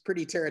he's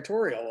pretty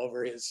territorial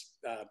over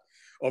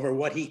over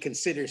what he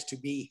considers to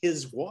be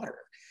his water.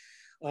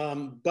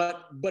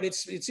 But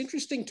it's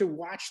interesting to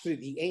watch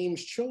the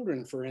Ames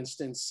children, for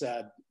instance,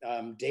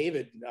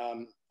 David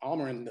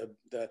Almerin,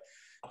 the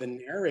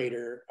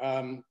narrator.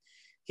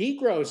 He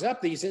grows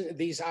up,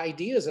 these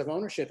ideas of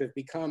ownership have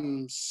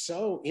become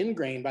so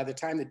ingrained by the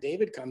time that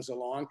David comes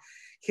along.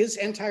 His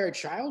entire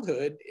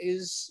childhood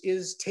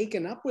is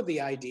taken up with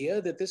the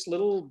idea that this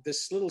little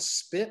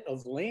spit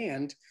of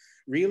land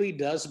really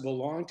does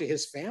belong to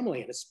his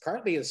family. And it's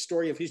partly a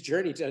story of his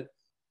journey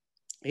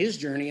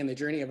and the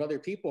journey of other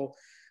people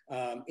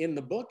in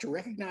the book, to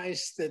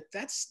recognize that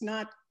that's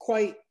not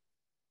quite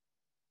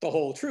the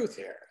whole truth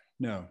here.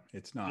 No,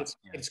 it's not.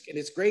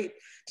 It's great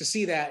to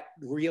see that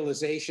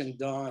realization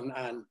dawn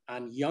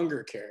on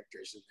younger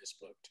characters in this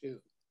book too.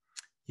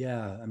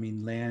 Yeah, I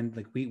mean, land,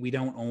 like we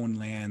don't own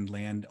land.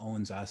 Land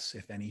owns us,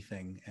 if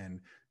anything, and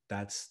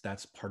that's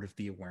part of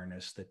the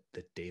awareness that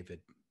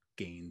David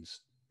gains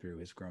through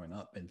his growing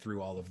up and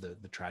through all of the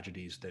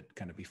tragedies that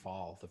kind of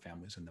befall the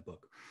families in the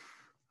book.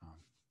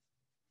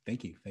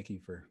 Thank you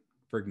for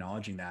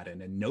acknowledging that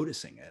and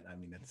noticing it. I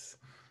mean, it's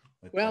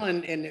well,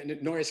 and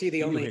nor is he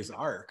the only his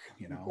arc,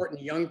 you know,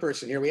 important young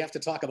person here. We have to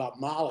talk about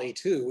Molly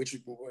too, which,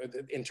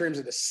 in terms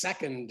of the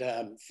second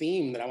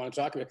theme that I want to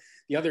talk about,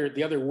 the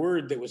other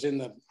word that was in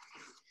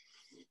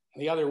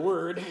the other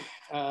word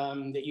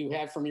that you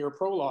have from your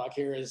prologue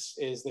here is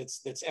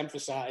that's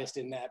emphasized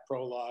in that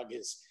prologue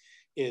is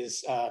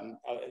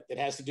that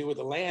has to do with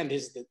the land,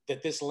 is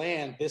that this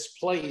land, this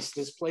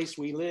place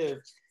we live,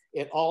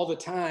 it all the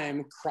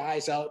time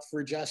cries out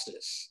for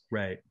justice.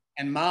 Right.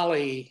 And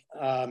Molly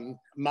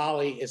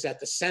is at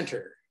the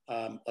center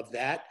of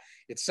that.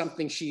 It's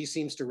something she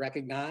seems to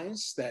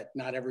recognize that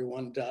not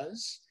everyone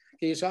does.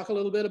 Can you talk a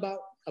little bit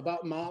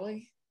about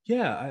Molly?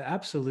 Yeah,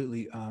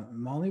 absolutely.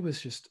 Molly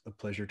was just a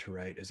pleasure to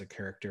write as a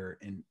character,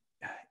 and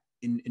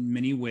in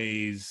many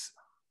ways,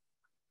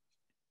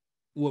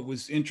 what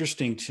was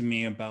interesting to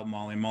me about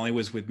Molly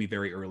was with me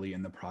very early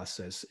in the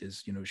process,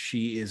 is, you know,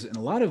 she is in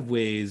a lot of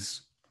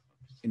ways,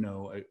 you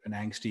know, an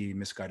angsty,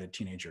 misguided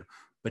teenager,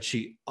 but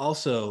she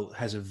also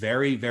has a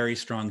very, very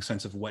strong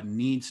sense of what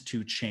needs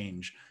to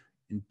change,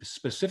 and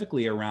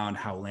specifically around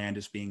how land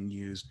is being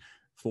used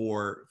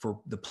for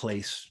the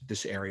place,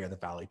 this area, the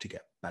valley, to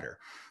get better.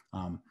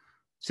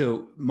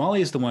 So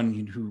Molly is the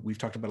one who we've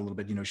talked about a little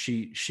bit. You know,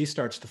 she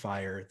starts the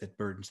fire that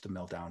burns the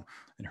mill down,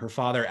 and her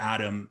father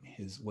Adam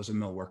was a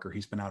mill worker.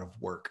 He's been out of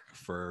work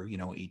for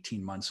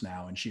 18 months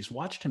now, and she's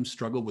watched him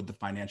struggle with the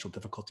financial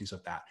difficulties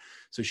of that.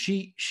 So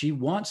she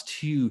wants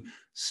to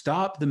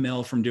stop the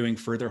mill from doing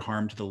further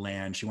harm to the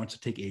land. She wants to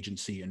take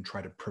agency and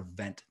try to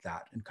prevent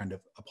that and kind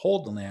of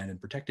uphold the land and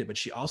protect it. But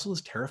she also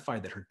is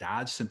terrified that her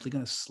dad's simply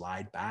going to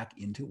slide back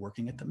into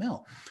working at the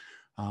mill,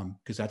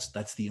 because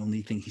that's the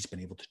only thing he's been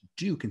able to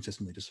do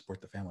consistently to support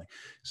the family.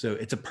 So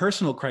it's a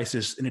personal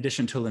crisis in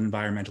addition to an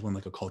environmental and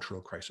like a cultural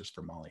crisis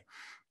for Molly.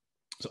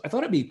 So I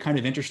thought it'd be kind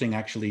of interesting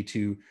actually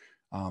to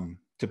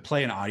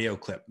play an audio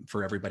clip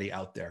for everybody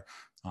out there.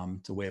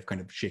 It's a way of kind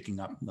of shaking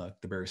up the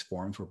various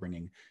forms we're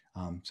bringing.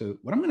 So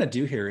what I'm going to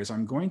do here is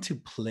I'm going to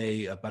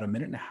play about a 1.5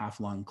 minute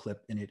long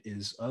clip, and it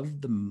is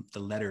of the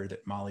letter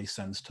that Molly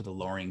sends to the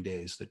Loring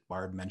Days that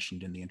Barb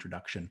mentioned in the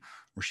introduction,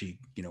 where she,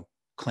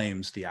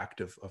 claims the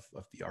act of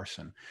the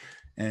arson.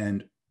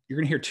 And you're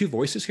going to hear two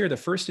voices here. The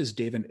first is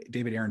David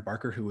Aaron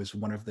Barker, who is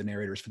one of the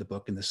narrators for the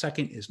book. And the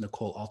second is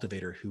Nicole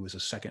Altivator, who is a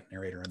second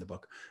narrator in the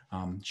book.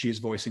 She is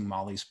voicing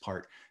Molly's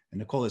part. And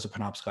Nicole is a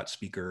Penobscot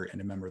speaker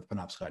and a member of the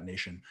Penobscot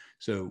Nation.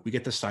 So we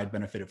get the side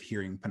benefit of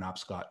hearing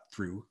Penobscot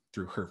through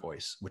her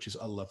voice, which is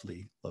a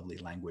lovely, lovely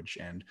language.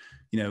 And,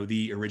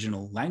 the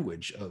original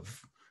language of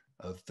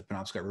the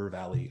Penobscot River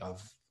Valley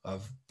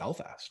of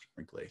Belfast,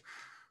 frankly.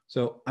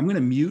 So I'm going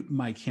to mute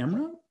my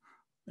camera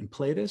and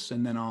play this,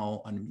 and then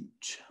I'll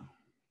unmute.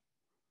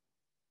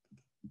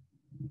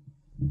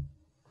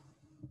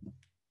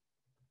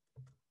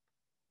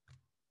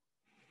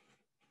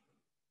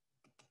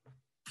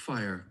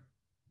 Fire.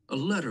 A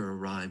letter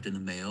arrived in the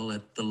mail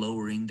at the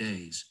Lowering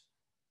Days.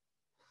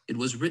 It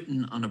was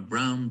written on a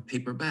brown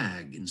paper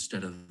bag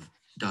instead of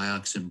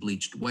dioxin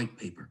bleached white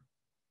paper.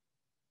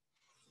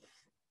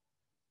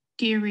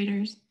 Dear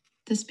readers,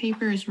 this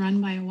paper is run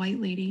by a white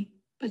lady,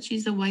 but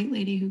she's a white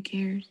lady who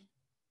cares.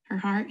 Her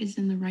heart is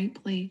in the right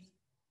place.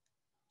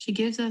 She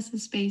gives us the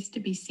space to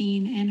be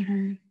seen and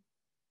heard.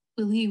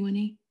 Willie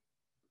Winnie.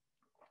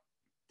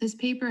 This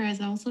paper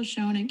has also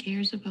shown it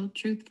cares about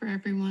truth for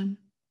everyone,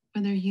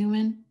 whether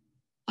human,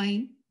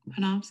 white,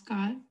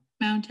 Penobscot,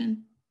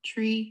 mountain,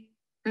 tree,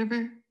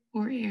 river,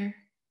 or air.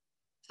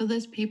 So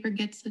this paper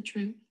gets the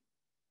truth.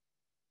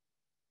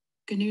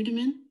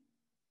 Ganudaman,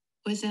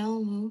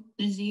 Wazelmu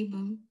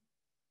Nazibum,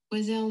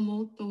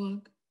 Wazelmo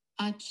Tawag,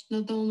 Ach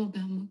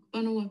Nadolnobelmuk,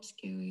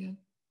 Banawapskewia,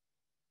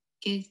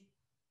 Giz,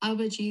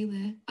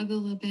 Abajile,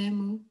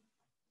 Agalabemu,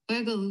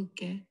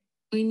 Wagaluke,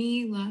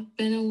 Winila,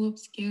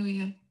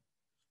 Benawapskewia,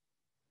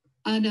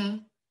 Ada,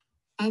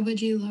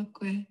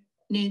 Abajilakwe,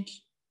 Nij,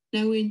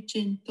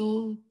 Nawinchin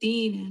To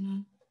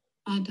Dinana,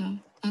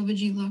 Ada,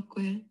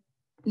 Abajilakwe,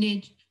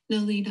 Nij,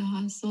 Nalida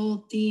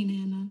Hasol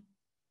Dinana,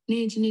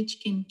 Nij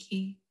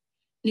Nichkinki,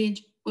 Nij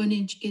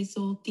Wanijke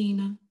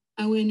Soltina,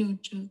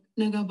 Awenuchuk,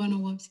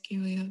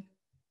 Nagabanawapskewia.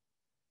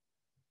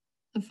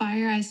 The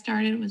fire I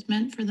started was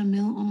meant for the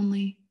mill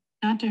only,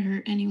 not to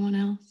hurt anyone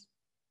else.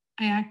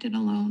 I acted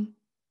alone.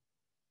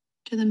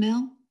 To the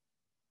mill?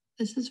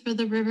 This is for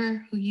the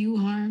river who you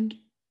harmed,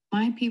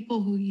 my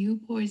people who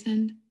you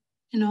poisoned,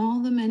 and all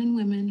the men and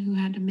women who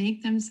had to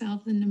make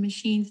themselves into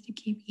machines to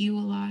keep you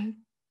alive.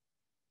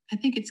 I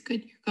think it's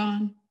good you're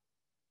gone.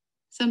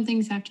 Some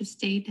things have to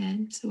stay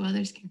dead so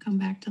others can come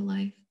back to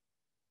life.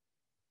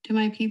 To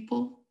my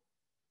people,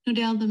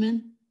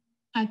 Nudeldaman,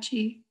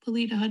 Achi,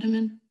 Polita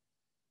Hudaman,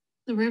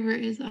 the river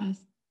is us.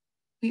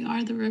 We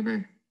are the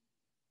river.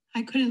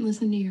 I couldn't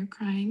listen to your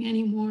crying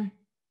anymore.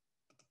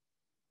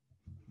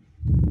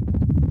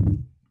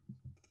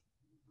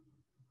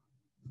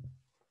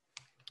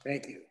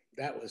 Thank you.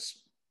 That was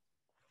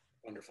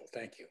wonderful.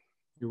 Thank you.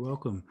 You're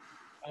welcome.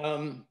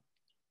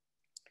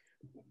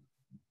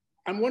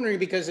 I'm wondering,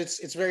 because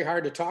it's very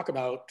hard to talk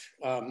about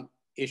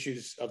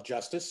issues of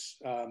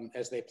justice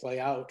as they play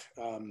out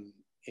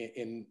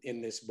in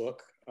this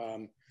book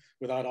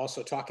without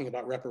also talking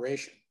about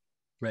reparation.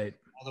 Right.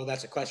 Although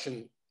that's a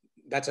question,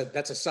 that's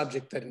a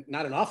subject that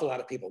not an awful lot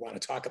of people want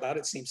to talk about,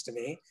 it seems to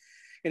me.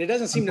 And it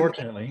doesn't seem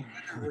to me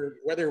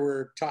whether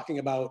we're talking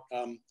about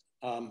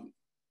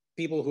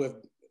people who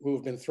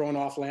have been thrown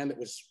off land that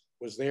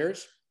was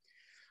theirs,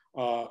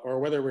 or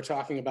whether we're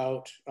talking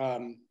about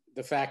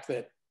the fact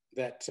that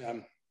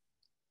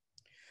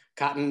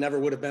cotton never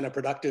would have been a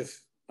productive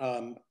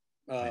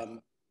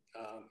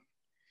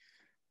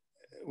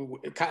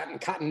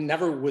cotton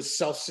never was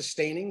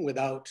self-sustaining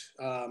without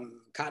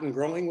cotton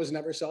growing was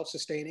never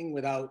self-sustaining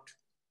without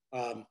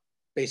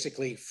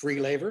basically free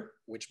labor,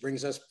 which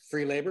brings us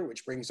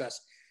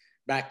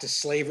back to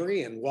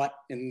slavery, and what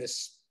in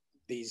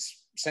these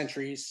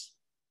centuries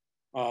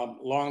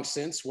long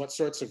since, what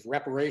sorts of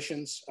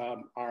reparations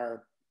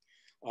are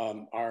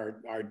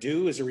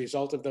due as a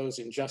result of those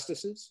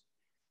injustices.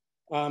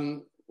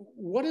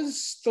 What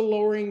does the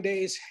Lowering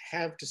Days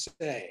have to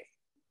say,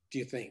 do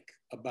you think,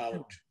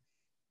 about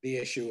the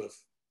issue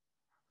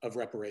of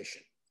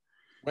reparation,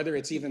 whether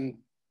it's even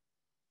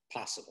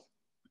possible?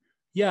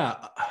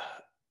 Yeah,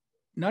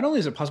 not only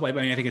is it possible, I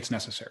mean, I think it's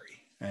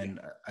necessary. And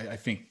I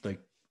think, like,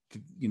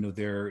 you know,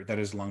 that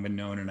has long been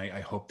known, and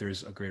I hope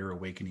there's a greater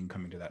awakening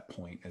coming to that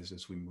point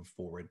as we move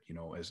forward, you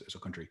know, as a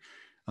country.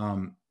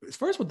 As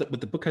far as what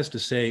the book has to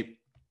say,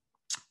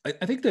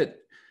 I think that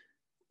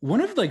one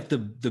of, like, the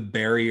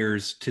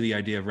barriers to the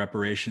idea of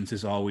reparations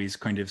has always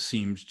kind of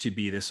seemed to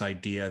be this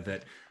idea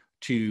that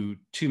to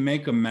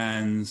make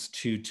amends,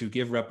 to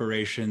give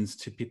reparations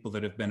to people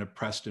that have been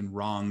oppressed and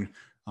wronged,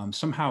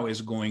 somehow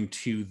is going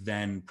to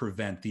then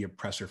prevent the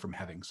oppressor from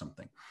having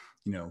something.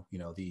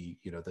 The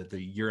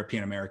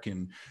European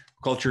American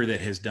culture that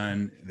has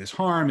done this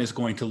harm is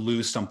going to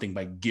lose something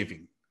by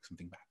giving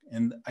something back.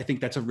 And I think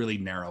that's a really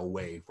narrow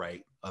way,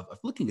 right, of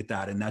looking at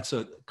that. And that's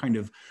a kind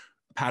of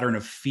pattern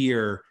of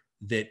fear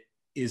that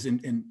is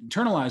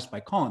internalized by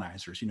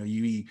colonizers. You know,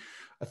 you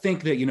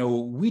think that, you know,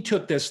 we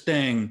took this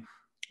thing,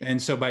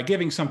 and so by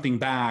giving something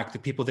back, the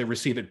people that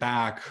receive it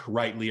back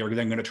rightly are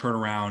then going to turn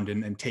around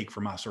and take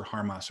from us or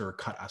harm us or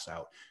cut us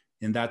out.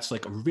 And that's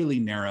like a really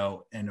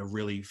narrow and a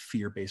really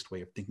fear-based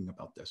way of thinking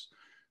about this.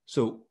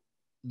 So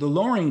the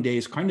Lowering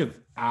Days kind of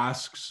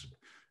asks,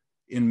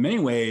 in many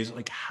ways,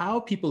 like, how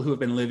people who have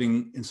been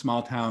living in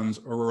small towns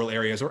or rural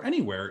areas or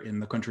anywhere in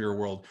the country or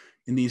world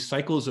in these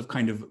cycles of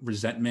kind of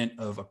resentment,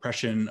 of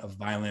oppression, of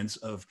violence,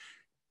 of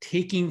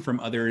taking from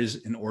others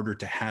in order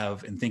to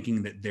have, and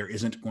thinking that there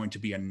isn't going to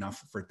be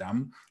enough for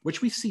them,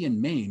 which we see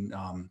in Maine,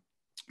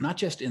 not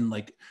just in,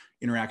 like,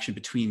 interaction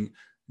between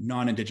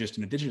non-Indigenous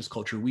and Indigenous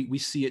culture. We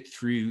see it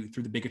through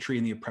the bigotry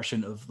and the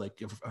oppression of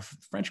a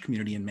French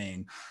community in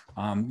Maine.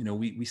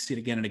 We see it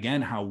again and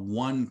again, how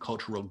one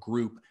cultural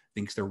group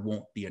thinks there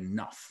won't be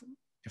enough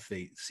if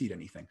they cede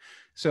anything.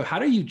 So how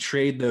do you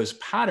trade those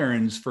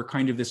patterns for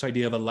kind of this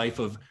idea of a life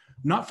of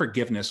not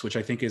forgiveness, which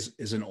I think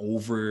is an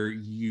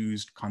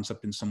overused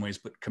concept in some ways,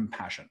 but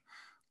compassion,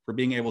 for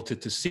being able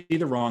to see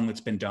the wrong that's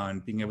been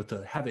done, being able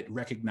to have it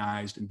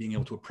recognized, and being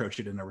able to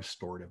approach it in a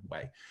restorative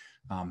way.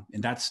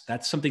 And that's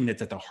something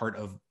that's at the heart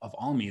of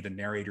Almi, the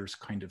narrator's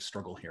kind of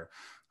struggle here.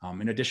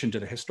 In addition to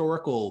the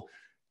historical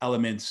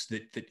elements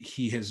that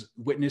he has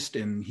witnessed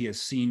and he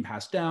has seen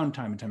passed down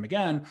time and time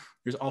again,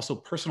 there's also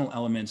personal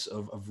elements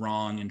of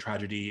wrong and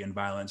tragedy and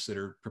violence that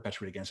are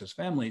perpetuated against his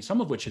family, some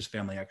of which his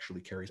family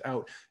actually carries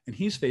out. And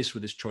he's faced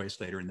with this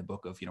choice later in the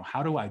book of, you know,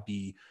 how do I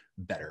be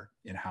better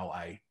in how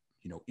I,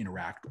 you know,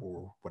 interact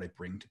or what I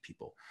bring to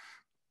people?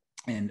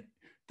 And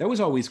that was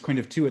always kind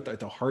of too at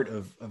the heart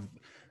of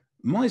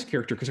Molly's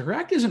character, because her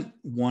act isn't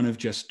one of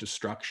just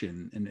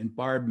destruction. And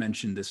Barb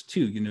mentioned this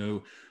too, you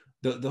know,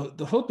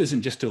 the hope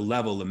isn't just to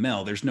level the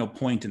mill. There's no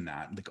point in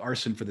that. Like,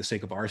 arson for the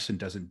sake of arson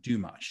doesn't do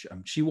much.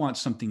 She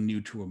wants something new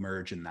to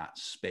emerge in that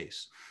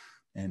space.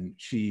 And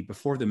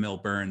before the mill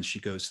burns, she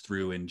goes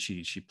through and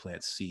she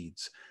plants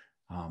seeds.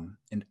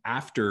 And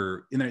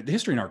after, in the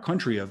history in our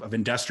country of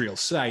industrial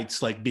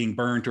sites like being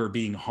burnt or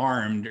being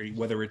harmed, or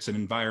whether it's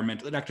an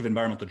act of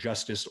environmental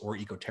justice or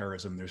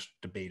eco-terrorism, there's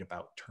debate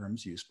about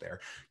terms used there.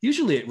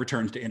 Usually it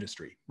returns to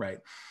industry, right?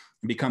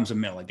 It becomes a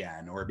mill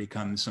again, or it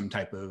becomes some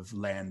type of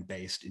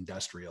land-based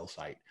industrial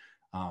site.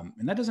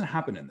 And that doesn't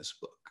happen in this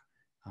book.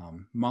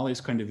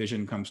 Molly's kind of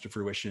vision comes to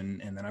fruition,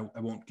 and then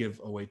I won't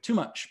give away too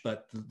much,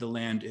 but the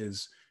land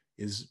is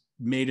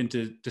made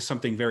into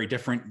something very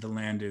different. The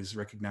land is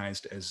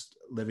recognized as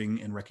living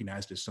and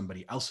recognized as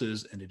somebody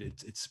else's, and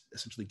it's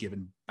essentially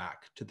given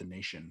back to the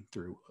nation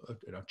through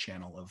a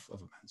channel of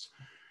events.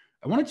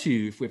 I wanted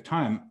to, if we have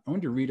time, I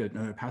wanted to read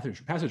another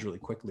passage really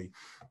quickly.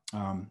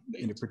 And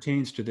it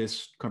pertains to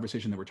this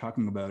conversation that we're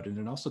talking about, and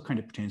it also kind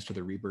of pertains to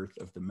the rebirth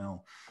of the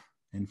mill.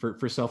 And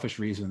for selfish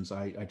reasons,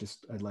 I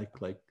like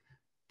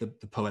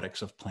the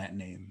poetics of plant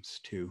names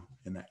too,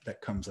 and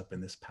that comes up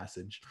in this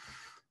passage.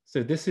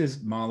 So this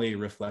is Molly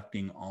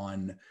reflecting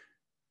on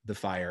the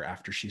fire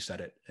after she said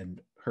it.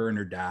 And her and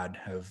her dad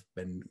have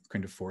been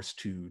kind of forced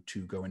to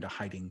go into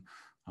hiding.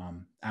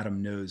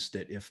 Adam knows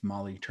that if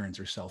Molly turns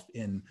herself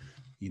in,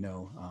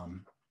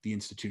 the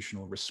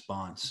institutional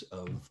response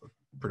of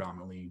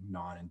predominantly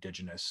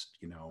non-Indigenous,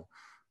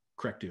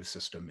 corrective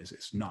system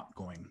is not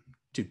going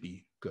to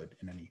be good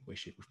in any way,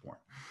 shape, or form.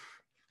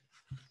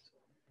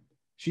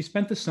 She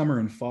spent the summer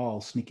and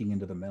fall sneaking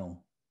into the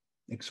mill,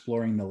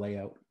 exploring the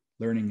layout,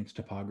 learning its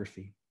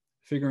topography,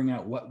 figuring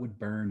out what would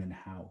burn and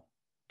how,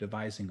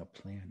 devising a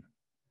plan.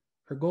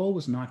 Her goal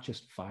was not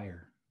just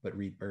fire, but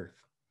rebirth.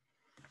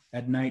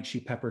 At night, she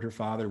peppered her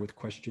father with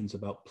questions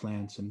about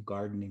plants and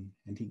gardening,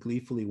 and he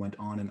gleefully went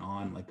on and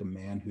on like a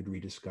man who'd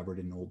rediscovered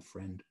an old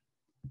friend.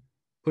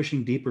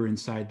 Pushing deeper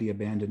inside the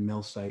abandoned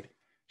mill site,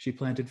 she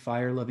planted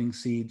fire-loving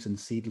seeds and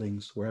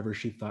seedlings wherever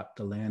she thought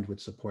the land would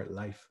support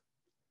life.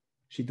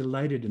 She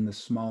delighted in the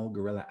small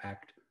guerrilla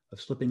act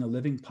of slipping a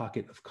living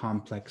pocket of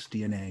complex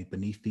DNA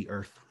beneath the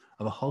earth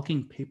of a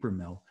hulking paper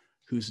mill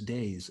whose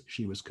days,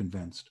 she was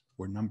convinced,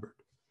 were numbered.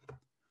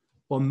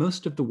 While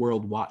most of the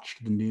world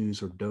watched the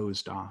news or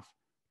dozed off,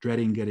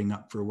 dreading getting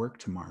up for work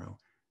tomorrow,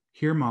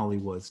 here Molly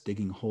was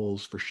digging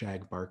holes for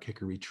shagbark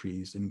hickory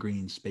trees in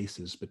green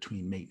spaces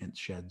between maintenance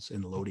sheds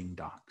and loading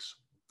docks.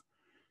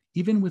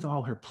 Even with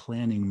all her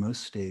planning,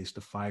 most days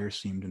the fire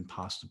seemed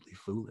impossibly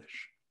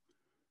foolish.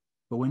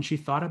 But when she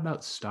thought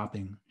about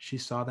stopping, she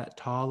saw that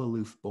tall,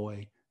 aloof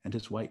boy and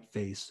his white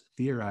face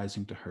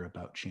theorizing to her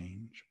about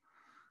change.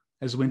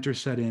 As winter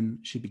set in,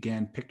 she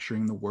began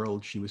picturing the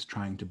world she was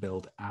trying to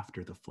build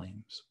after the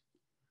flames.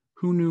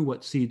 Who knew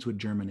what seeds would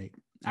germinate,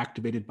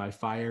 activated by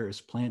fire as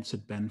plants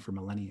had been for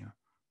millennia,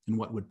 and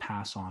what would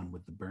pass on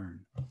with the burn?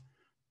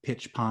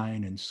 Pitch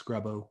pine and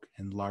scrub oak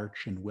and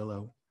larch and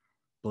willow,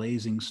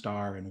 blazing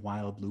star and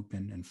wild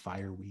lupin and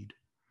fireweed.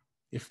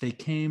 If they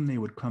came, they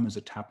would come as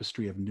a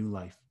tapestry of new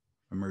life,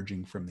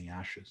 emerging from the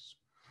ashes.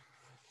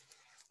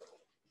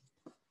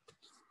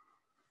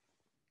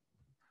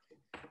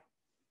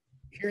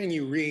 Hearing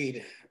you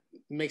read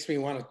makes me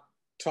want to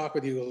talk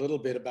with you a little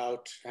bit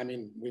about,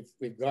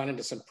 we've gone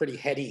into some pretty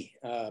heady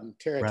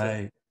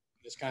territory in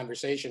this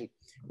conversation,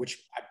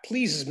 which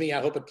pleases me.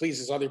 I hope it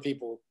pleases other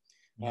people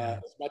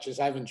as much as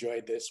I've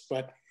enjoyed this.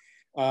 But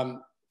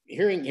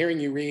hearing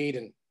you read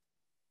and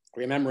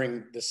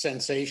remembering the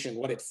sensation,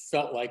 what it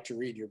felt like to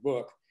read your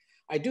book,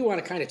 I do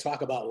want to kind of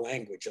talk about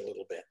language a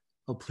little bit.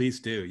 Oh, please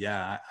do.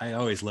 Yeah, I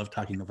always love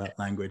talking about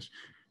language.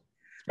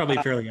 It's probably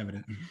fairly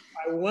evident.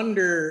 I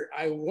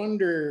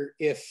wonder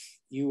if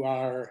you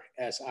are,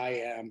 as I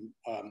am,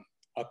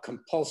 a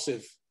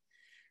compulsive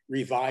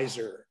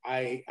reviser.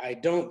 I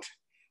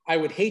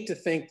would hate to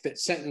think that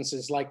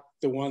sentences like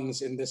the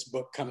ones in this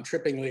book come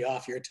trippingly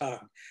off your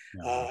tongue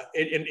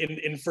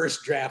in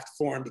first draft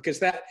form, because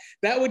that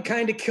would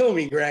kind of kill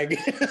me, Greg.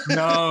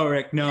 No,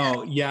 Rick,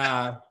 no,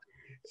 yeah.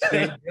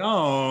 They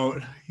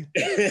don't.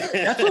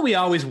 That's what we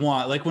always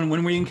want. Like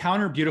when we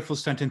encounter beautiful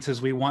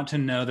sentences, we want to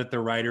know that the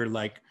writer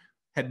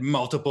had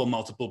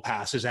multiple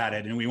passes at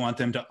it, and we want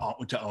them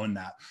to own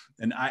that.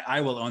 And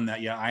I will own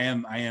that. Yeah, I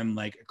am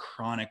like a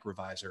chronic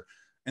reviser.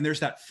 And there's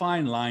that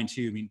fine line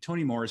too. I mean,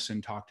 Toni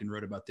Morrison talked and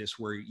wrote about this,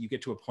 where you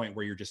get to a point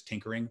where you're just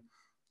tinkering.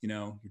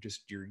 You're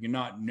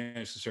not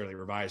necessarily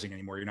revising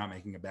anymore. You're not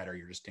making it better.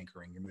 You're just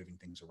tinkering. You're moving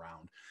things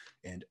around.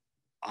 And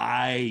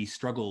I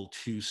struggle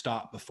to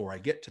stop before I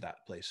get to that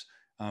place.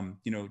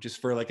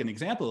 Just for like an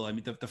example, I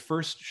mean, the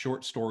first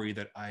short story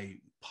that I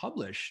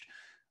published,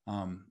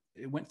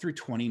 it went through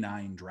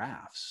 29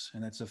 drafts,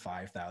 and that's a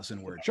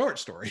 5,000 word short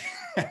story.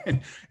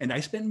 and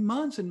I spent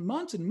months and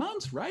months and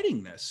months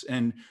writing this.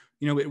 And,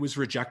 it was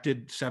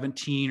rejected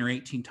 17 or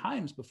 18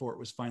 times before it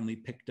was finally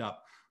picked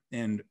up.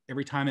 And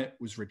every time it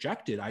was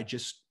rejected, I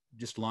just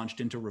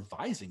launched into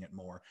revising it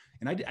more.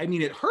 And I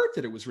mean, it hurt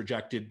that it was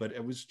rejected, but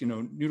it was,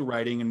 new to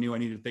writing and knew I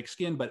needed thick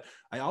skin. But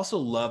I also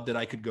loved that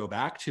I could go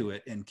back to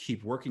it and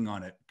keep working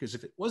on it, because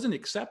if it wasn't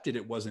accepted,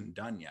 it wasn't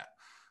done yet.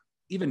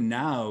 Even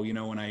now,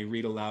 when I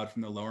read aloud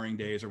from the lowering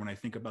days, or when I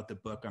think about the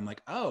book, I'm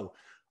like, oh,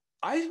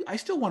 I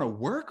still want to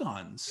work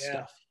on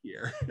stuff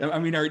here. I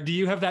mean, do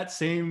you have that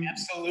same?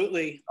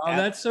 Absolutely. Oh,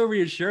 that's so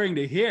reassuring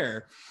to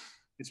hear.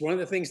 It's one of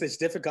the things that's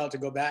difficult to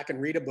go back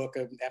and read a book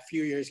a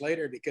few years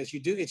later, because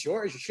it's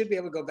yours. You should be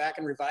able to go back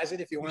and revise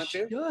it if you want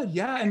to. Good,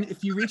 yeah. And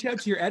if you reach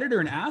out to your editor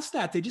and ask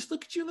that, they just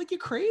look at you like you're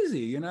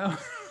crazy,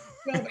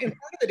 Well, and part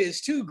of it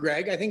is too,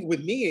 Greg, I think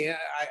with me,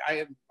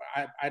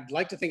 I'd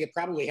like to think it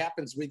probably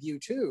happens with you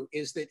too,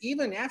 is that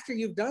even after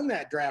you've done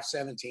that draft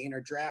 17 or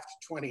draft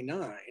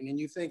 29, and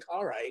you think,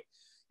 all right,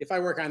 if I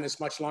work on this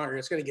much longer,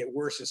 it's going to get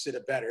worse instead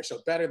of better.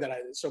 So better that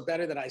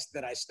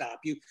I stop.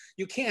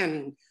 You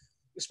can,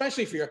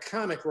 especially if you're a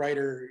comic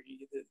writer,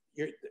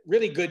 your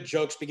really good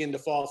jokes begin to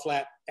fall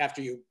flat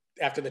after the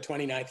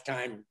 29th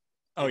time.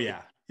 Oh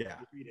yeah.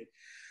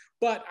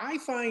 But I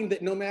find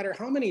that no matter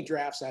how many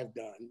drafts I've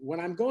done, when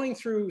I'm going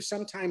through,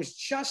 sometimes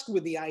just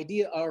with the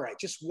idea, all right,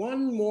 just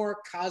one more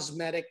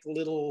cosmetic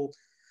little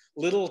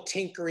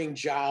tinkering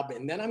job,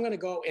 and then I'm going to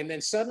go, and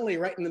then suddenly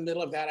right in the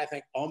middle of that, I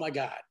think, oh my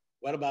God,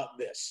 what about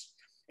this?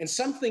 And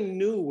something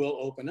new will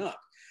open up.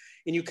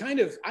 And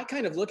I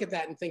kind of look at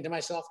that and think to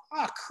myself,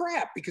 ah,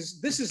 crap,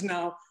 because this is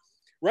now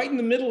right in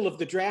the middle of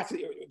the draft,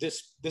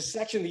 this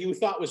section that you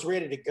thought was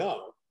ready to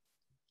go.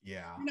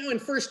 Yeah. You're now in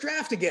first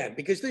draft again,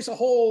 because there's a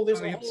whole you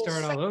have to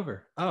start all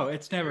over. Oh,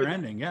 it's never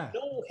ending. Yeah.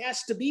 No, it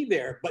has to be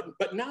there.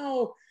 But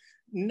now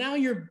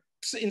you're,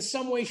 in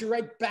some ways, you're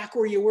right back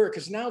where you were,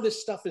 because now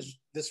this stuff is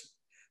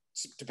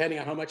depending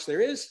on how much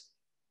there is,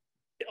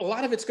 a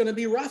lot of it's going to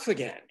be rough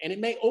again, and it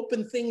may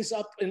open things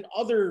up in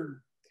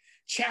other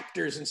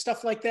chapters and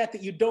stuff like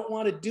that you don't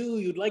want to do.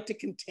 You'd like to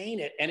contain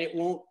it, and it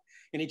won't,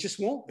 and it just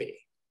won't be.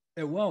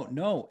 It won't.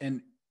 No,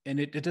 and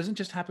it doesn't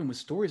just happen with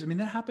stories. I mean,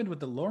 that happened with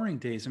the Loring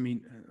days. I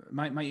mean,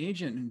 my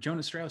agent,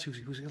 Jonas Strauss,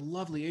 who's a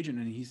lovely agent,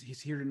 and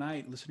he's here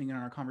tonight listening in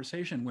on our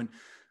conversation.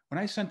 When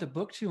I sent the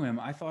book to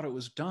him, I thought it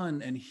was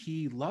done, and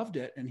he loved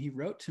it, and he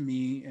wrote to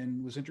me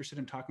and was interested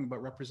in talking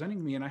about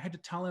representing me. And I had to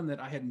tell him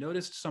that I had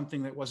noticed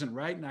something that wasn't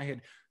right, and I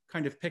had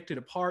kind of picked it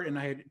apart, and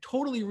I had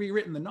totally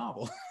rewritten the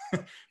novel.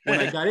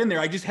 When I got in there,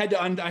 I just had to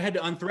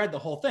unthread the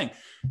whole thing.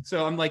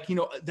 So I'm like,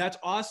 that's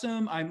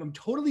awesome. I'm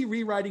totally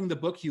rewriting the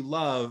book you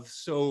love.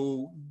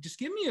 So just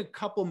give me a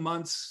couple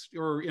months,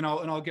 or and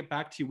I'll get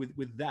back to you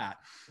with that.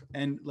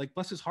 And like,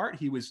 bless his heart,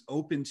 he was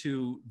open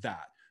to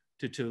that.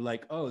 To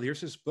like, oh, here's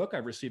this book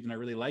I've received and I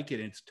really like it,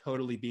 and it's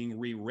totally being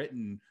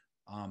rewritten.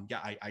 I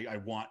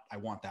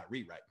want that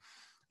rewrite.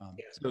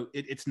 So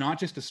it's not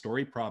just a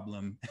story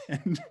problem.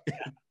 And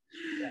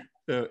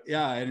so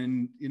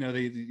and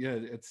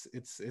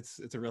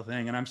it's a real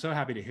thing, and I'm so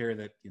happy to hear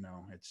that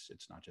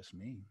it's not just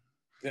me.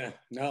 Yeah,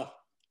 no,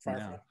 far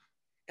from it.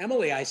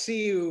 Emily, I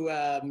see you.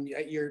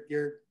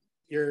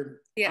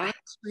 You're on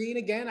screen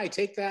again. I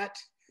take that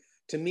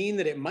to mean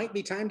that it might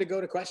be time to go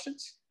to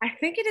questions. I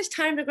think it is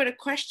time to go to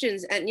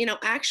questions. And,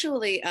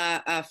 actually,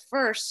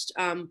 first,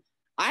 I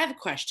have a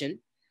question.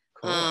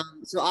 Cool.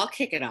 So I'll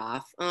kick it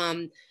off.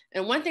 And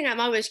one thing I'm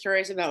always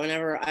curious about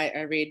whenever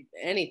I read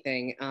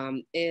anything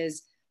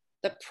is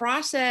the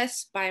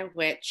process by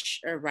which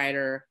a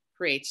writer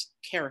creates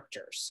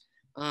characters.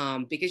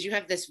 Because you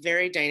have this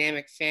very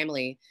dynamic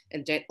family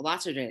and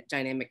lots of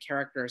dynamic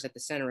characters at the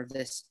center of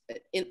this,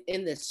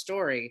 in this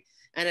story.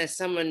 And as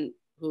someone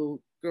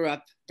who grew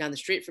up down the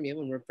street from you,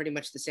 and we're pretty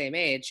much the same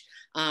age,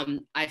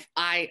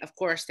 I of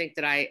course think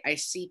that I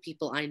see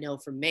people I know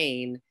from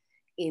Maine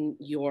in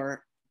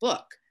your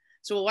book.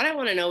 So what I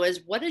want to know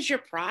is, what is your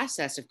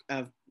process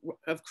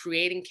of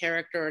creating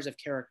characters, of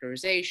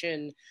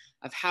characterization,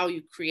 of how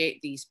you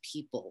create these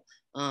people?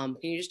 Can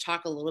you just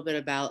talk a little bit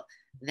about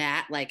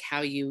that? Like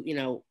how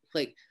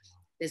like,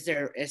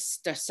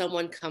 does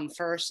someone come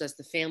first? Does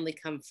the family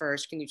come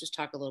first? Can you just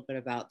talk a little bit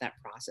about that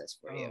process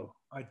for you?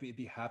 I'd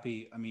be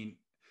happy. I mean,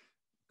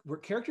 where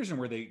characters and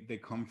where they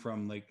come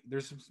from, like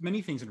there's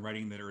many things in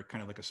writing that are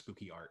kind of like a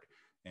spooky art.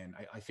 And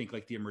I think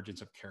like the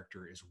emergence of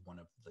character is one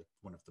of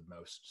the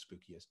most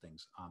spookiest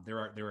things. There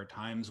are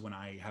times when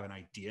I have an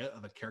idea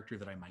of a character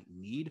that I might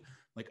need.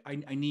 Like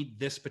I need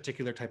this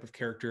particular type of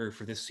character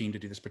for this scene to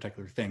do this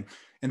particular thing.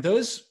 And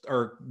those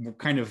are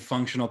kind of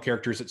functional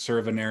characters that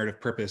serve a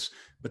narrative purpose.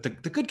 But the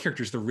good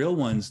characters, the real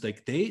ones,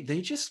 like they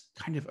just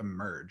kind of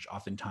emerge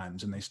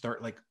oftentimes, and they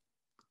start like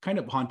kind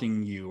of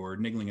haunting you or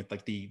niggling at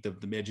like the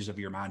edges of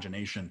your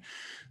imagination.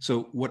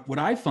 So what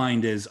I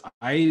find is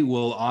I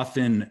will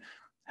often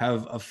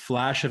have a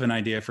flash of an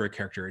idea for a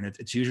character, and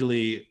it's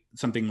usually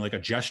something like a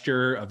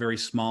gesture, a very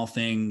small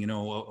thing,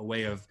 a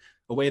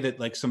way that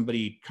like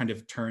somebody kind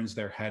of turns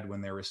their head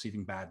when they're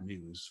receiving bad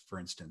news, for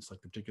instance, like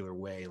a particular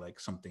way, like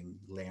something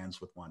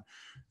lands with one.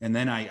 And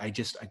then I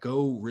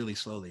go really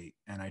slowly,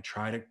 and I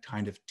try to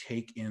kind of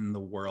take in the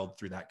world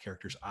through that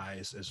character's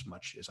eyes as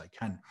much as I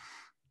can.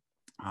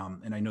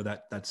 And I know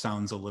that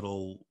sounds a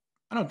little,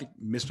 I don't think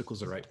mystical is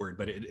the right word,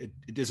 but it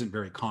isn't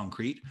very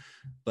concrete.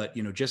 But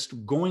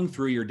just going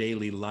through your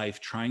daily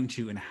life, trying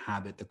to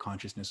inhabit the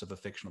consciousness of a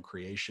fictional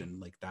creation,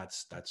 like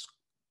that's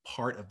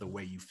part of the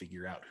way you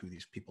figure out who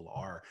these people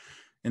are.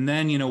 And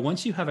then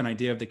once you have an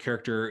idea of the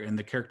character and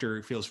the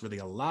character feels really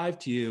alive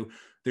to you,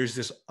 there's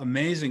this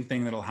amazing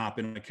thing that'll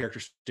happen when a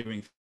character's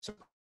doing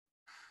something.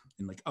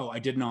 And like, oh, I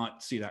did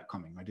not see that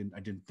coming. I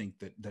didn't think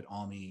that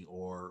Almi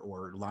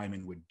or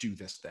Lyman would do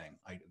this thing.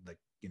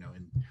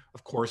 And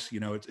of course,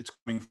 it's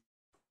coming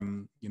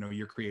from,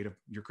 your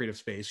creative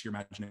space, your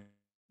imagination,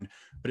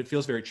 but it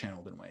feels very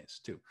channeled in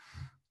ways too.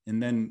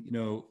 And then,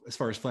 as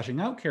far as fleshing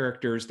out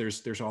characters,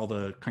 there's all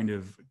the kind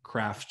of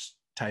craft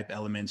type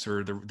elements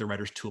or the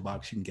writer's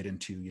toolbox you can get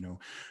into,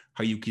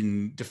 how you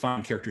can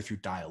define character through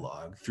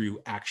dialogue, through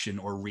action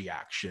or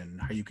reaction,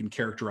 how you can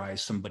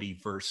characterize somebody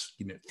versus,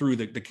 through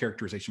the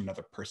characterization of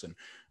another person,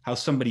 how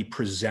somebody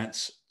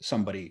presents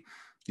somebody,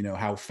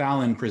 how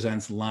Fallon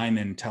presents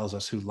Lyman tells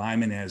us who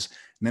Lyman is.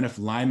 And then if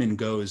Lyman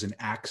goes and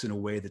acts in a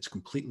way that's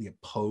completely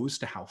opposed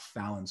to how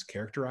Fallon's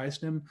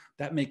characterized him,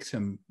 that makes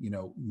him,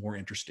 more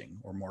interesting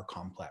or more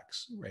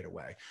complex right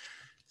away.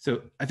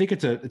 So I think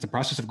it's a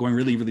process of going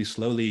really, really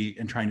slowly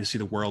and trying to see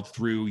the world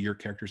through your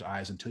character's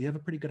eyes until you have a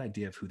pretty good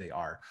idea of who they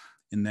are,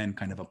 and then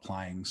kind of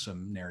applying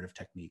some narrative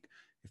technique,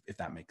 if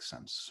that makes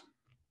sense.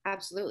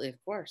 Absolutely, of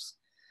course.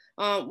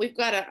 We've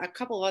got a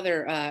couple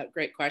other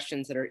great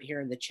questions that are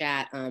here in the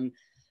chat.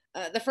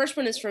 The first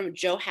one is from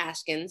Joe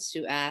Haskins,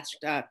 who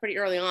asked pretty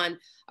early on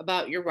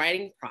about your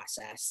writing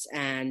process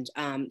and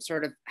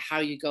sort of how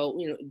you go.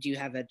 Do you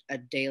have a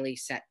daily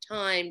set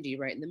time? Do you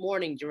write in the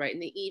morning? Do you write in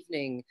the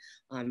evening?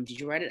 Did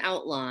you write an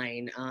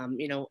outline?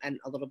 And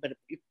a little bit.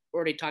 You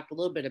already talked a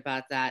little bit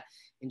about that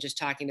and just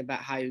talking about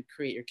how you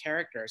create your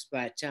characters.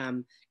 But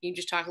can you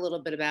just talk a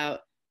little bit about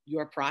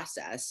your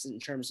process in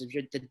terms of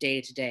the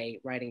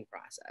day-to-day writing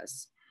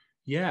process?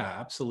 Yeah,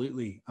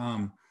 absolutely.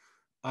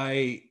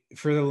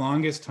 For the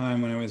longest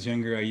time when I was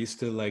younger, I used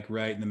to like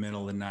write in the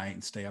middle of the night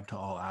and stay up to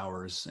all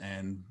hours.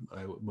 And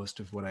most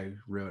of what I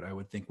wrote, I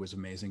would think was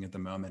amazing at the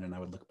moment. And I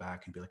would look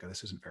back and be like, oh,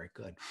 this isn't very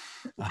good.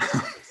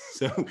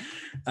 So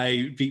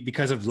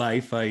because of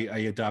life, I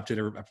adopted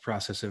a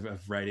process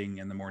of writing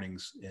in the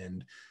mornings,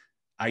 and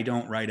I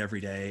don't write every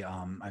day.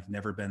 I've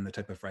never been the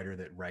type of writer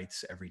that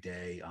writes every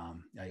day.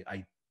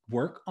 I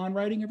work on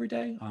writing every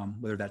day,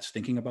 whether that's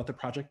thinking about the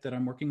project that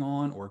I'm working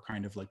on or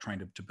kind of like trying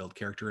to build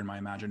character in my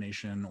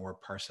imagination or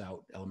parse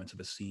out elements of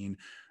a scene.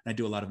 And I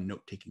do a lot of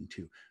note taking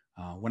too.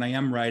 When I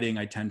am writing,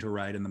 I tend to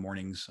write in the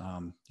mornings.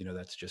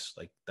 That's just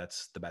like,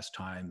 that's the best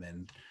time.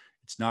 And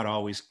it's not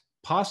always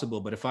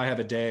possible, but if I have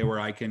a day where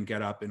I can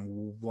get up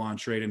and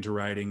launch right into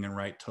writing and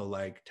write till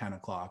like 10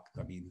 o'clock,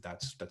 I mean,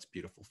 that's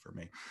beautiful for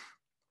me.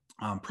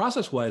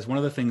 Process-wise, one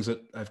of the things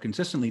that I've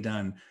consistently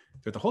done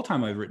through the whole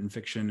time I've written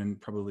fiction and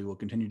probably will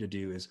continue to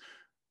do is,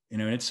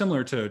 and it's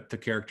similar to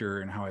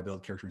character and how I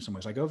build character in some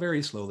ways. I go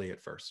very slowly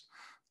at first,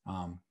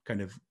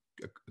 kind of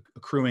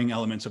accruing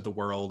elements of the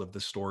world, of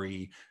the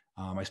story.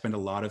 I spend a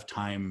lot of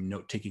time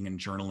note-taking and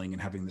journaling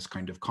and having this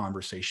kind of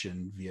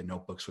conversation via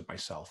notebooks with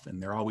myself.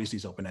 And there are always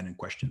these open-ended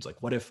questions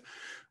like, what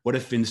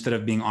if instead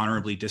of being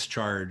honorably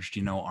discharged,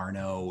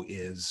 Arno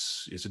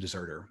is a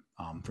deserter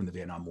from the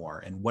Vietnam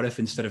War? And what if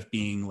instead of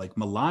being like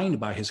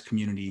maligned by his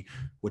community,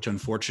 which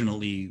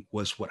unfortunately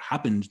was what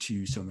happened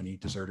to so many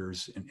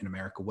deserters in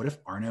America, what if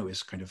Arno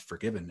is kind of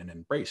forgiven and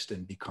embraced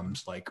and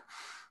becomes like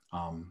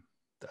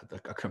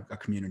a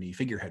community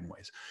figurehead in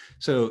ways?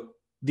 So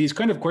these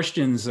kind of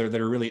questions that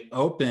are really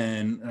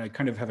open, and I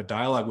kind of have a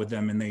dialogue with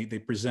them, and they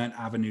present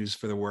avenues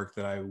for the work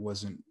that I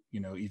wasn't,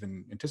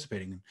 even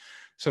anticipating.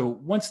 So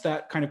once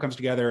that kind of comes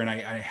together and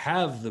I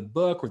have the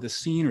book or the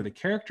scene or the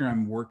character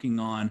I'm working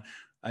on,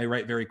 I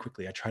write very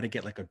quickly. I try to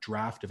get like a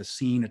draft of a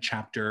scene, a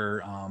chapter,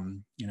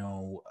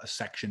 a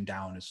section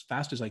down as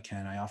fast as I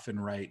can. I often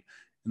write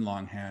in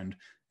longhand,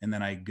 and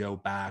then I go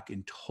back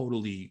and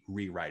totally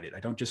rewrite it.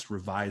 I don't just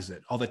revise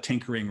it. All the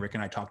tinkering Rick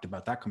and I talked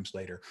about, that comes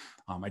later.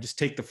 I just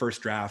take the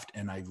first draft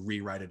and I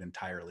rewrite it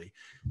entirely.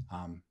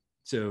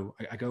 So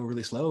I go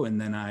really slow, and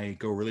then I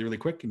go really, really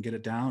quick and get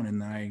it down.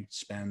 And then I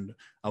spend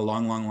a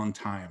long, long, long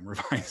time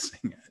revising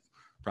it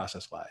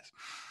process-wise.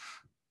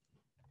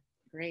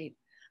 Great.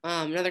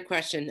 Another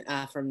question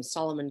from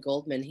Solomon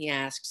Goldman. He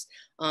asks,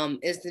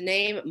 is the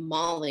name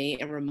Molly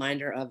a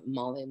reminder of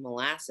Molly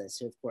Molasses,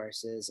 who of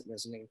course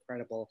was an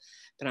incredible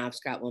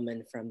Penobscot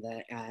woman from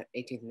the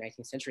 18th and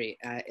 19th century?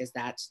 Is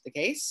that the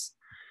case?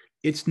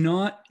 It's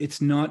not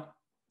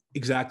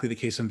exactly the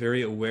case. I'm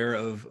very aware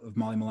of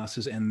Molly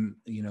Molasses, and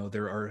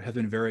there have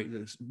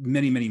been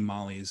many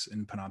Mollies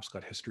in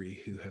Penobscot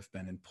history who have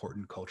been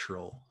important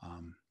cultural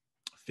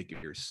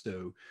figures.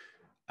 So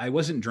I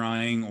wasn't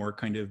drawing or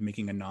kind of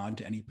making a nod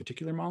to any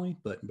particular Molly,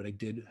 but I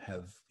did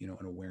have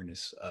an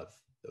awareness of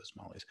those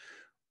Mollies.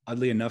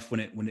 Oddly enough, when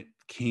it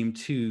came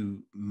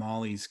to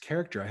Molly's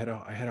character,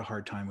 I had a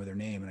hard time with her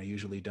name, and I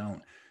usually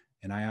don't.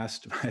 And I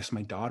asked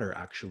my daughter,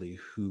 actually,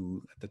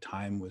 who at the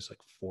time was like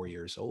 4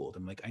 years old.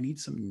 I'm like, I need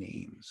some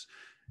names.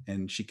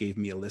 And she gave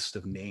me a list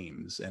of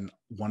names, and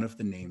one of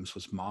the names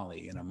was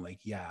Molly. And I'm like,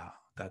 yeah,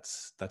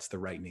 that's the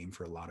right name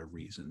for a lot of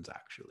reasons,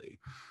 actually.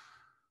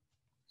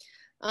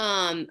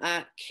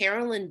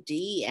 Carolyn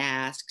D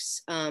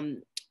asks, and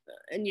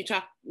you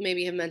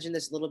maybe have mentioned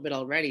this a little bit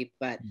already,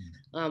 but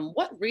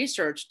what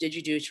research did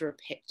you do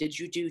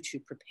to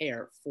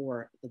prepare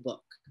for the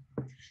book?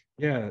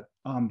 Yeah,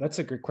 that's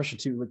a great question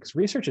too. Because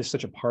research is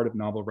such a part of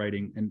novel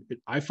writing, and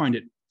I find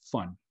it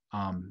fun.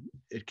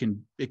 It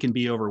can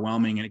be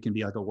overwhelming, and it can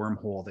be like a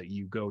wormhole that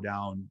you go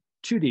down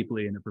too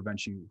deeply, and it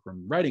prevents you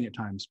from writing at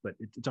times, but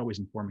it's always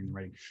informing the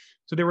writing.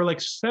 So there were like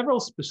several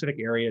specific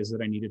areas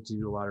that I needed to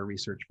do a lot of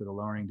research for the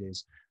lowering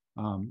days.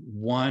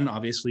 One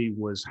obviously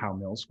was how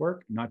mills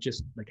work, not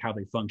just like how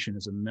they function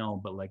as a mill,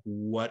 but like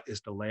what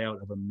is the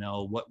layout of a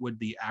mill? What would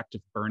the act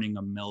of burning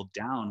a mill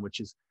down,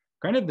 which is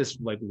kind of this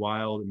like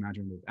wild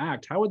imaginative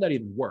act, how would that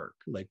even work?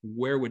 Like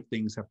where would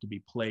things have to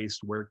be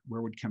placed? Where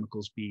would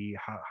chemicals be?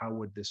 How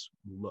would this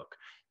look?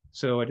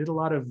 So I did a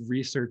lot of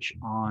research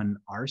on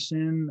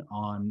arson,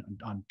 on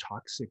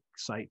toxic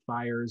site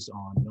fires,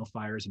 on mill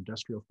fires,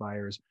 industrial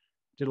fires.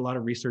 Did a lot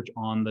of research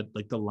on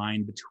the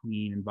line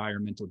between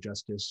environmental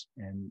justice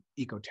and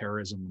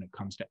eco-terrorism when it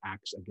comes to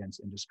acts against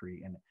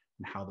industry and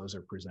how those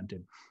are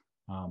presented.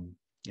 And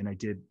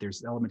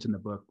there's elements in the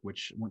book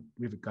which we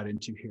haven't got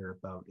into here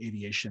about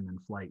aviation and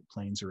flight.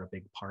 Planes are a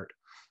big part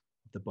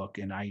the book,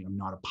 and I am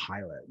not a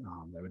pilot.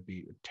 That would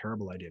be a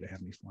terrible idea to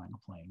have me flying a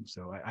plane.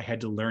 So I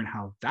had to learn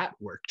how that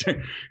worked.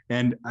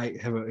 And I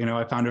have,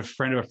 I found a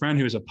friend of a friend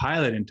who was a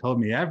pilot and told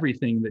me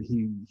everything that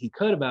he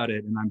could about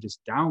it. And I'm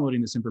just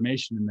downloading this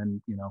information. And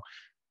then,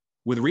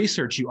 with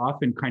research, you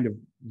often kind of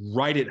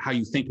write it how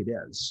you think it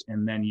is.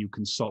 And then you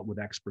consult with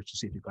experts to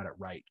see if you got it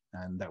right.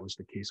 And that was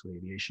the case with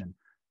aviation.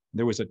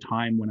 There was a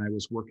time when I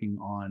was working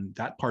on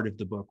that part of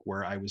the book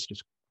where I was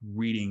just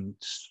reading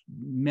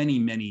many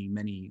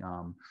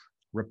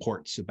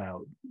reports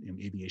about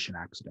aviation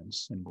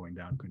accidents and going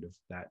down kind of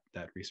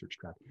that research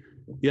track.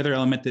 The other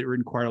element that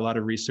required a lot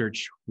of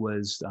research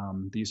was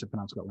the use of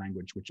Penobscot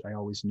language, which I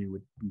always knew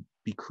would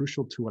be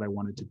crucial to what I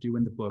wanted to do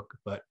in the book,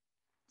 but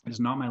it's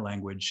not my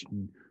language.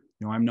 And,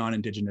 I'm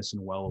non-Indigenous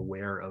and well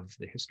aware of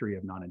the history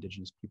of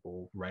non-Indigenous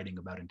people writing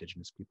about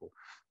Indigenous people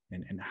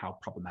and how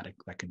problematic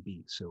that can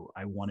be. So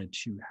I wanted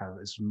to have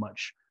as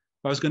much,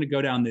 if I was going to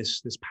go down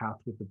this path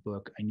with the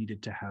book, I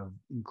needed to have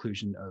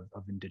inclusion of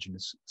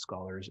Indigenous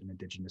scholars and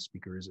Indigenous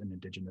speakers and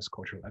Indigenous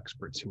cultural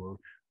experts who are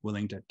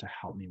willing to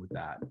help me with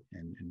that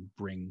and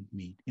bring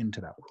me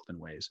into that world in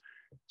ways.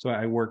 So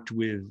I worked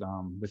with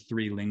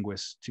 3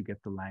 linguists to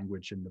get the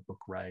language in the book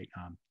right,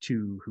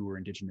 2 who were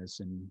Indigenous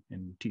and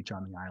teach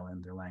on the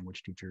island, they're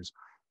language teachers,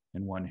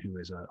 and 1 who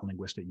is a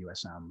linguist at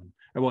USM. And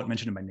I won't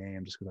mention them by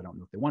name just because I don't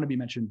know if they want to be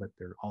mentioned, but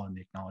they're all in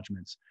the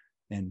acknowledgements.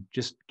 And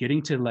just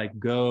getting to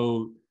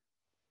go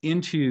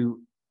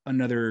into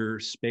another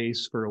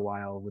space for a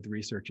while with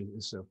research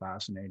is so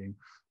fascinating.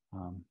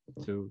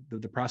 So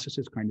the process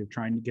is kind of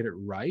trying to get it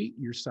right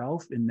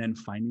yourself and then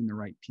finding the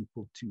right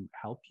people to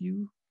help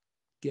you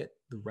get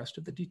the rest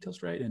of the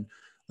details right and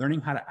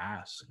learning how to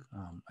ask.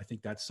 I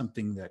think that's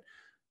something that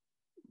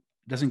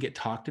doesn't get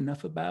talked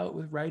enough about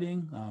with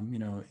writing.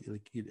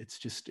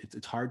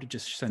 It's hard to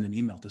just send an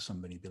email to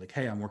somebody and be like,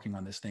 hey, I'm working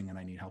on this thing and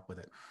I need help with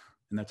it.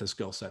 And that's a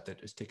skill set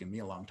that has taken me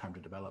a long time to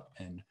develop,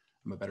 and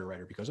I'm a better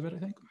writer because of it, I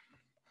think.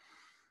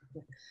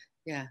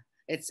 Yeah,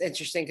 it's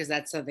interesting because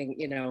that's something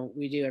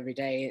we do every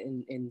day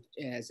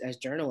as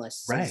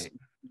journalists. Right.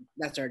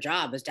 That's our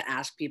job, is to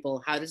ask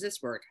people, how does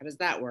this work? How does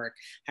that work?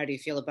 How do you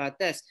feel about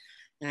this?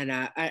 And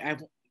I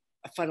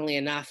funnily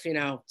enough,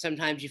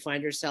 sometimes you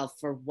find yourself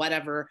for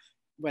whether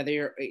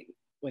you're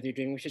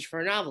doing research for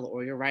a novel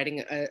or you're writing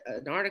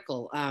an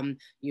article,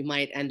 you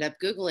might end up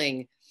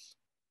Googling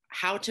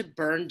how to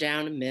burn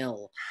down a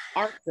mill,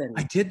 arson.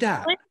 I did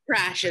that. Plane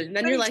crashes, and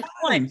then you're like,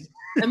 boy,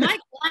 am I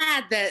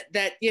glad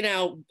that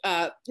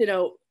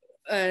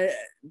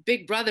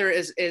Big Brother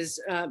is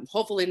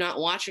hopefully not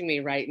watching me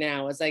right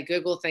now as I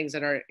Google things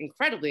that are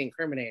incredibly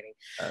incriminating.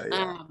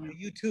 Yeah.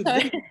 YouTube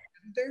video,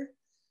 isn't there?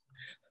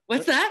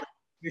 What's that?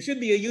 There should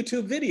be a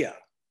YouTube video.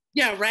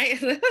 Yeah,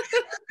 right.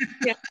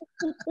 Yeah.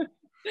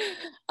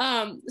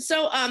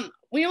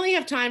 We only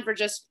have time for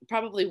just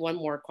probably one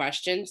more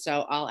question.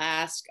 So I'll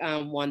ask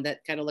one that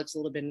kind of looks a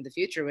little bit into the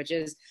future, which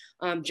is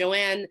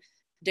Joanne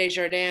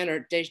Desjardins,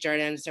 or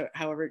Desjardins, so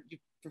however you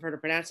prefer to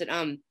pronounce it.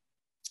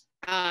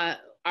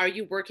 Are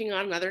you working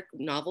on another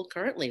novel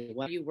currently?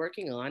 What are you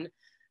working on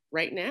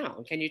right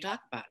now? Can you talk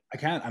about it? I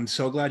can. I'm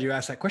so glad you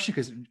asked that question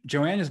because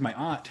Joanne is my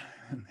aunt.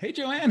 Hey,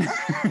 Joanne.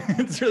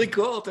 It's really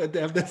cool to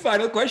have the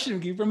final question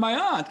came from my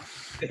aunt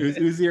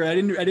who's here. I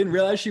didn't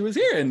realize she was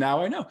here, and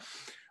now I know.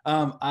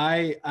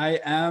 I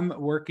am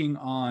working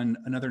on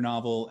another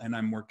novel, and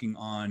I'm working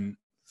on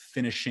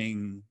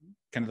finishing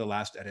kind of the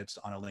last edits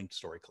on a linked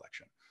story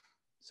collection.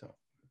 So,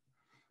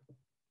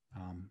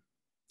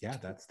 yeah,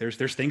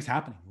 there's things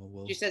happening.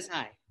 She says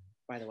hi,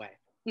 by the way.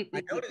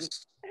 I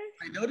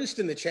noticed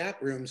in the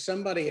chat room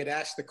somebody had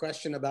asked the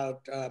question about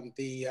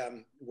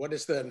what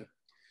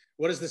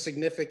is the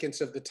significance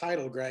of the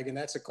title, Greg? And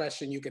that's a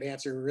question you could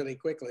answer really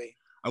quickly.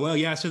 Oh, well,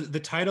 yeah. So the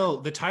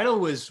title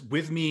was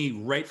with me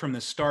right from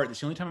the start. It's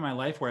the only time in my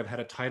life where I've had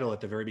a title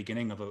at the very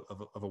beginning of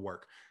a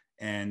work.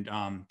 And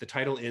the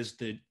title is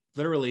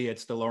literally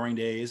it's The Lowering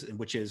Days,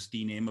 which is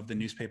the name of the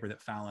newspaper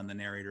that Fallon, the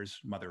narrator's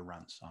mother,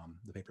 runs.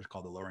 The paper is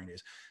called The Lowering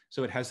Days.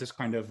 So it has this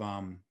kind of,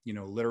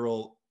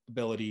 literal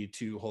ability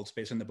to hold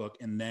space in the book.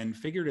 And then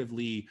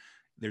figuratively,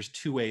 there's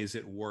 2 ways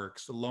it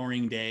works. The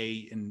lowering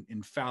day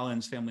in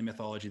Fallon's family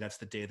mythology, that's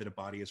the day that a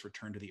body is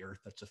returned to the earth.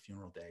 That's a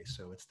funeral day.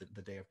 So it's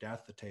the day of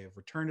death, the day of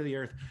return to the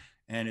earth.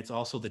 And it's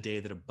also the day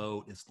that a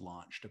boat is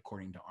launched,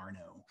 according to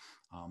Arno.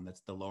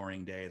 That's the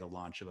lowering day, the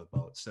launch of a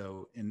boat.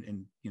 So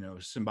in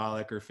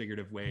symbolic or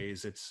figurative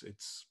ways,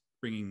 it's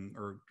bringing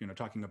or,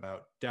 talking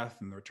about death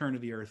and the return to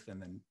the earth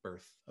and then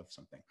birth of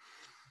something.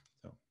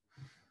 So,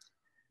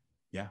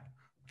 yeah.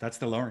 That's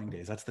The Lowering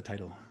Days. That's the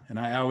title. And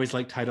I always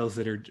like titles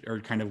that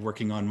are kind of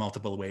working on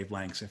multiple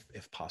wavelengths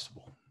if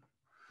possible.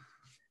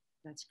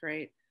 That's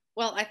great.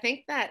 Well, I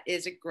think that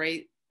is a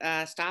great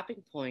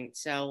stopping point.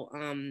 So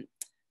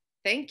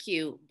thank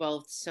you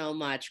both so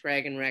much,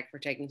 Greg and Rick, for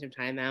taking some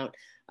time out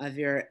of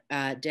your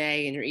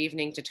day and your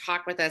evening to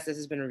talk with us. This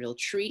has been a real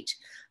treat.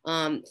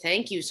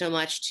 Thank you so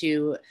much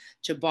to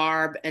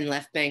Barb and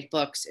Left Bank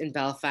Books in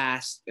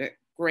Belfast.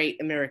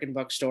 great American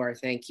bookstore.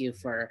 Thank you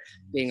for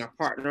being our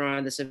partner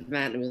on this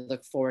event, and we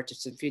look forward to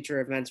some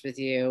future events with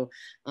you.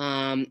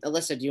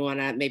 Alyssa, do you want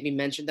to maybe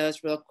mention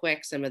those real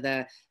quick, some of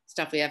the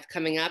stuff we have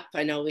coming up?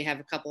 I know we have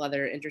a couple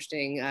other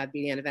interesting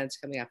BDN events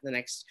coming up in the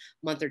next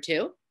month or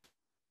two.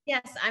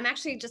 Yes, I'm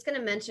actually just going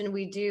to mention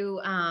we do,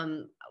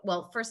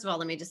 well, first of all,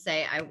 let me just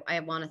say I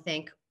want to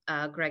thank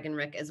Greg and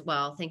Rick as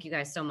well. Thank you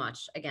guys so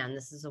much. Again,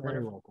 this is a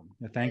Very wonderful. welcome.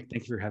 Yeah,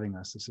 thank you for having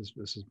us. This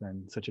has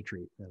been such a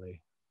treat,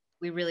 really.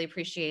 We really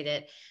appreciate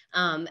it.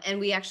 And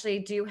we actually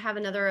do have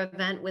another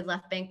event with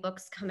Left Bank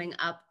Books coming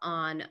up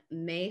on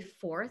May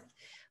 4th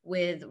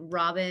with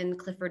Robin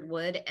Clifford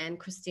Wood and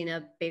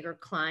Christina Baker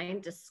Klein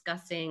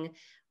discussing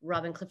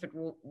Robin Clifford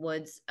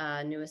Wood's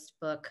newest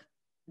book,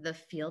 The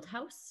Field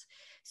House.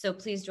 So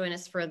please join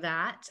us for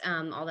that.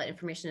 All that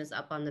information is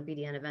up on the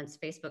BDN Events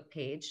Facebook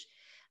page.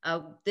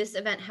 This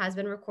event has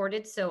been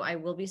recorded, so I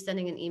will be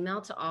sending an email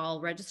to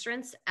all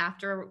registrants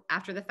after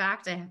the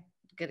fact. I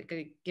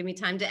give me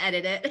time to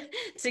edit it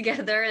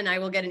together, and I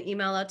will get an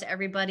email out to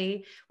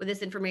everybody with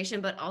this information.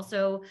 But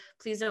also,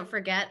 please don't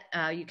forget,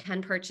 you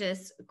can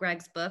purchase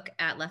Greg's book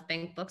at Left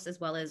Bank Books, as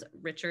well as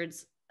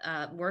Richard's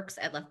works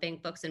at Left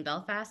Bank Books in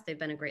Belfast. They've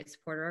been a great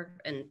supporter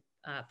and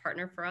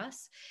partner for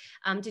us.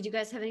 Did you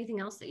guys have anything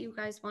else that you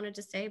guys wanted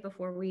to say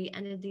before we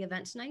ended the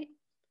event tonight?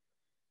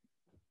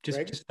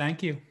 Just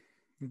thank you.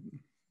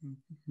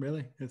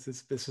 Really,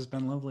 this has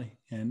been lovely,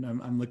 and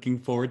I'm looking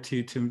forward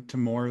to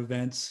more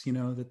events. You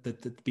know that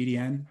the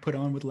BDN put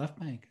on with Left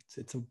Bank.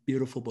 It's a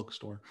beautiful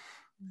bookstore,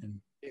 and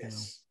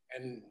yes,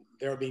 and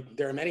there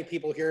are many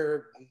people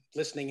here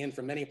listening in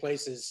from many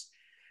places,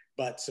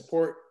 but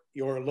support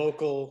your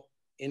local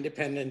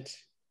independent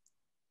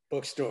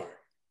bookstore.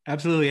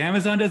 Absolutely,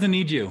 Amazon doesn't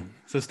need you,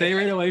 so stay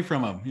right away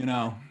from them. You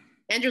know,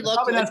 and your local.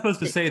 Probably not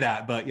supposed to say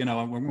that, but you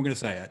know, we're going to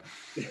say it.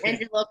 And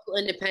your local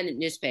independent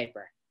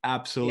newspaper.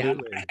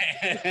 Absolutely.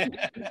 Yeah.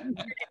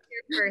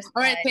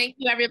 All right. Thank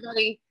you,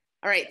 everybody.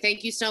 All right.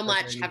 Thank you so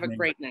much. Have a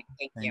great night.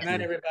 Thank you. Good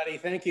night, everybody.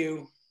 Thank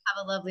you.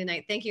 Have a lovely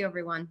night. Thank you,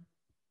 everyone.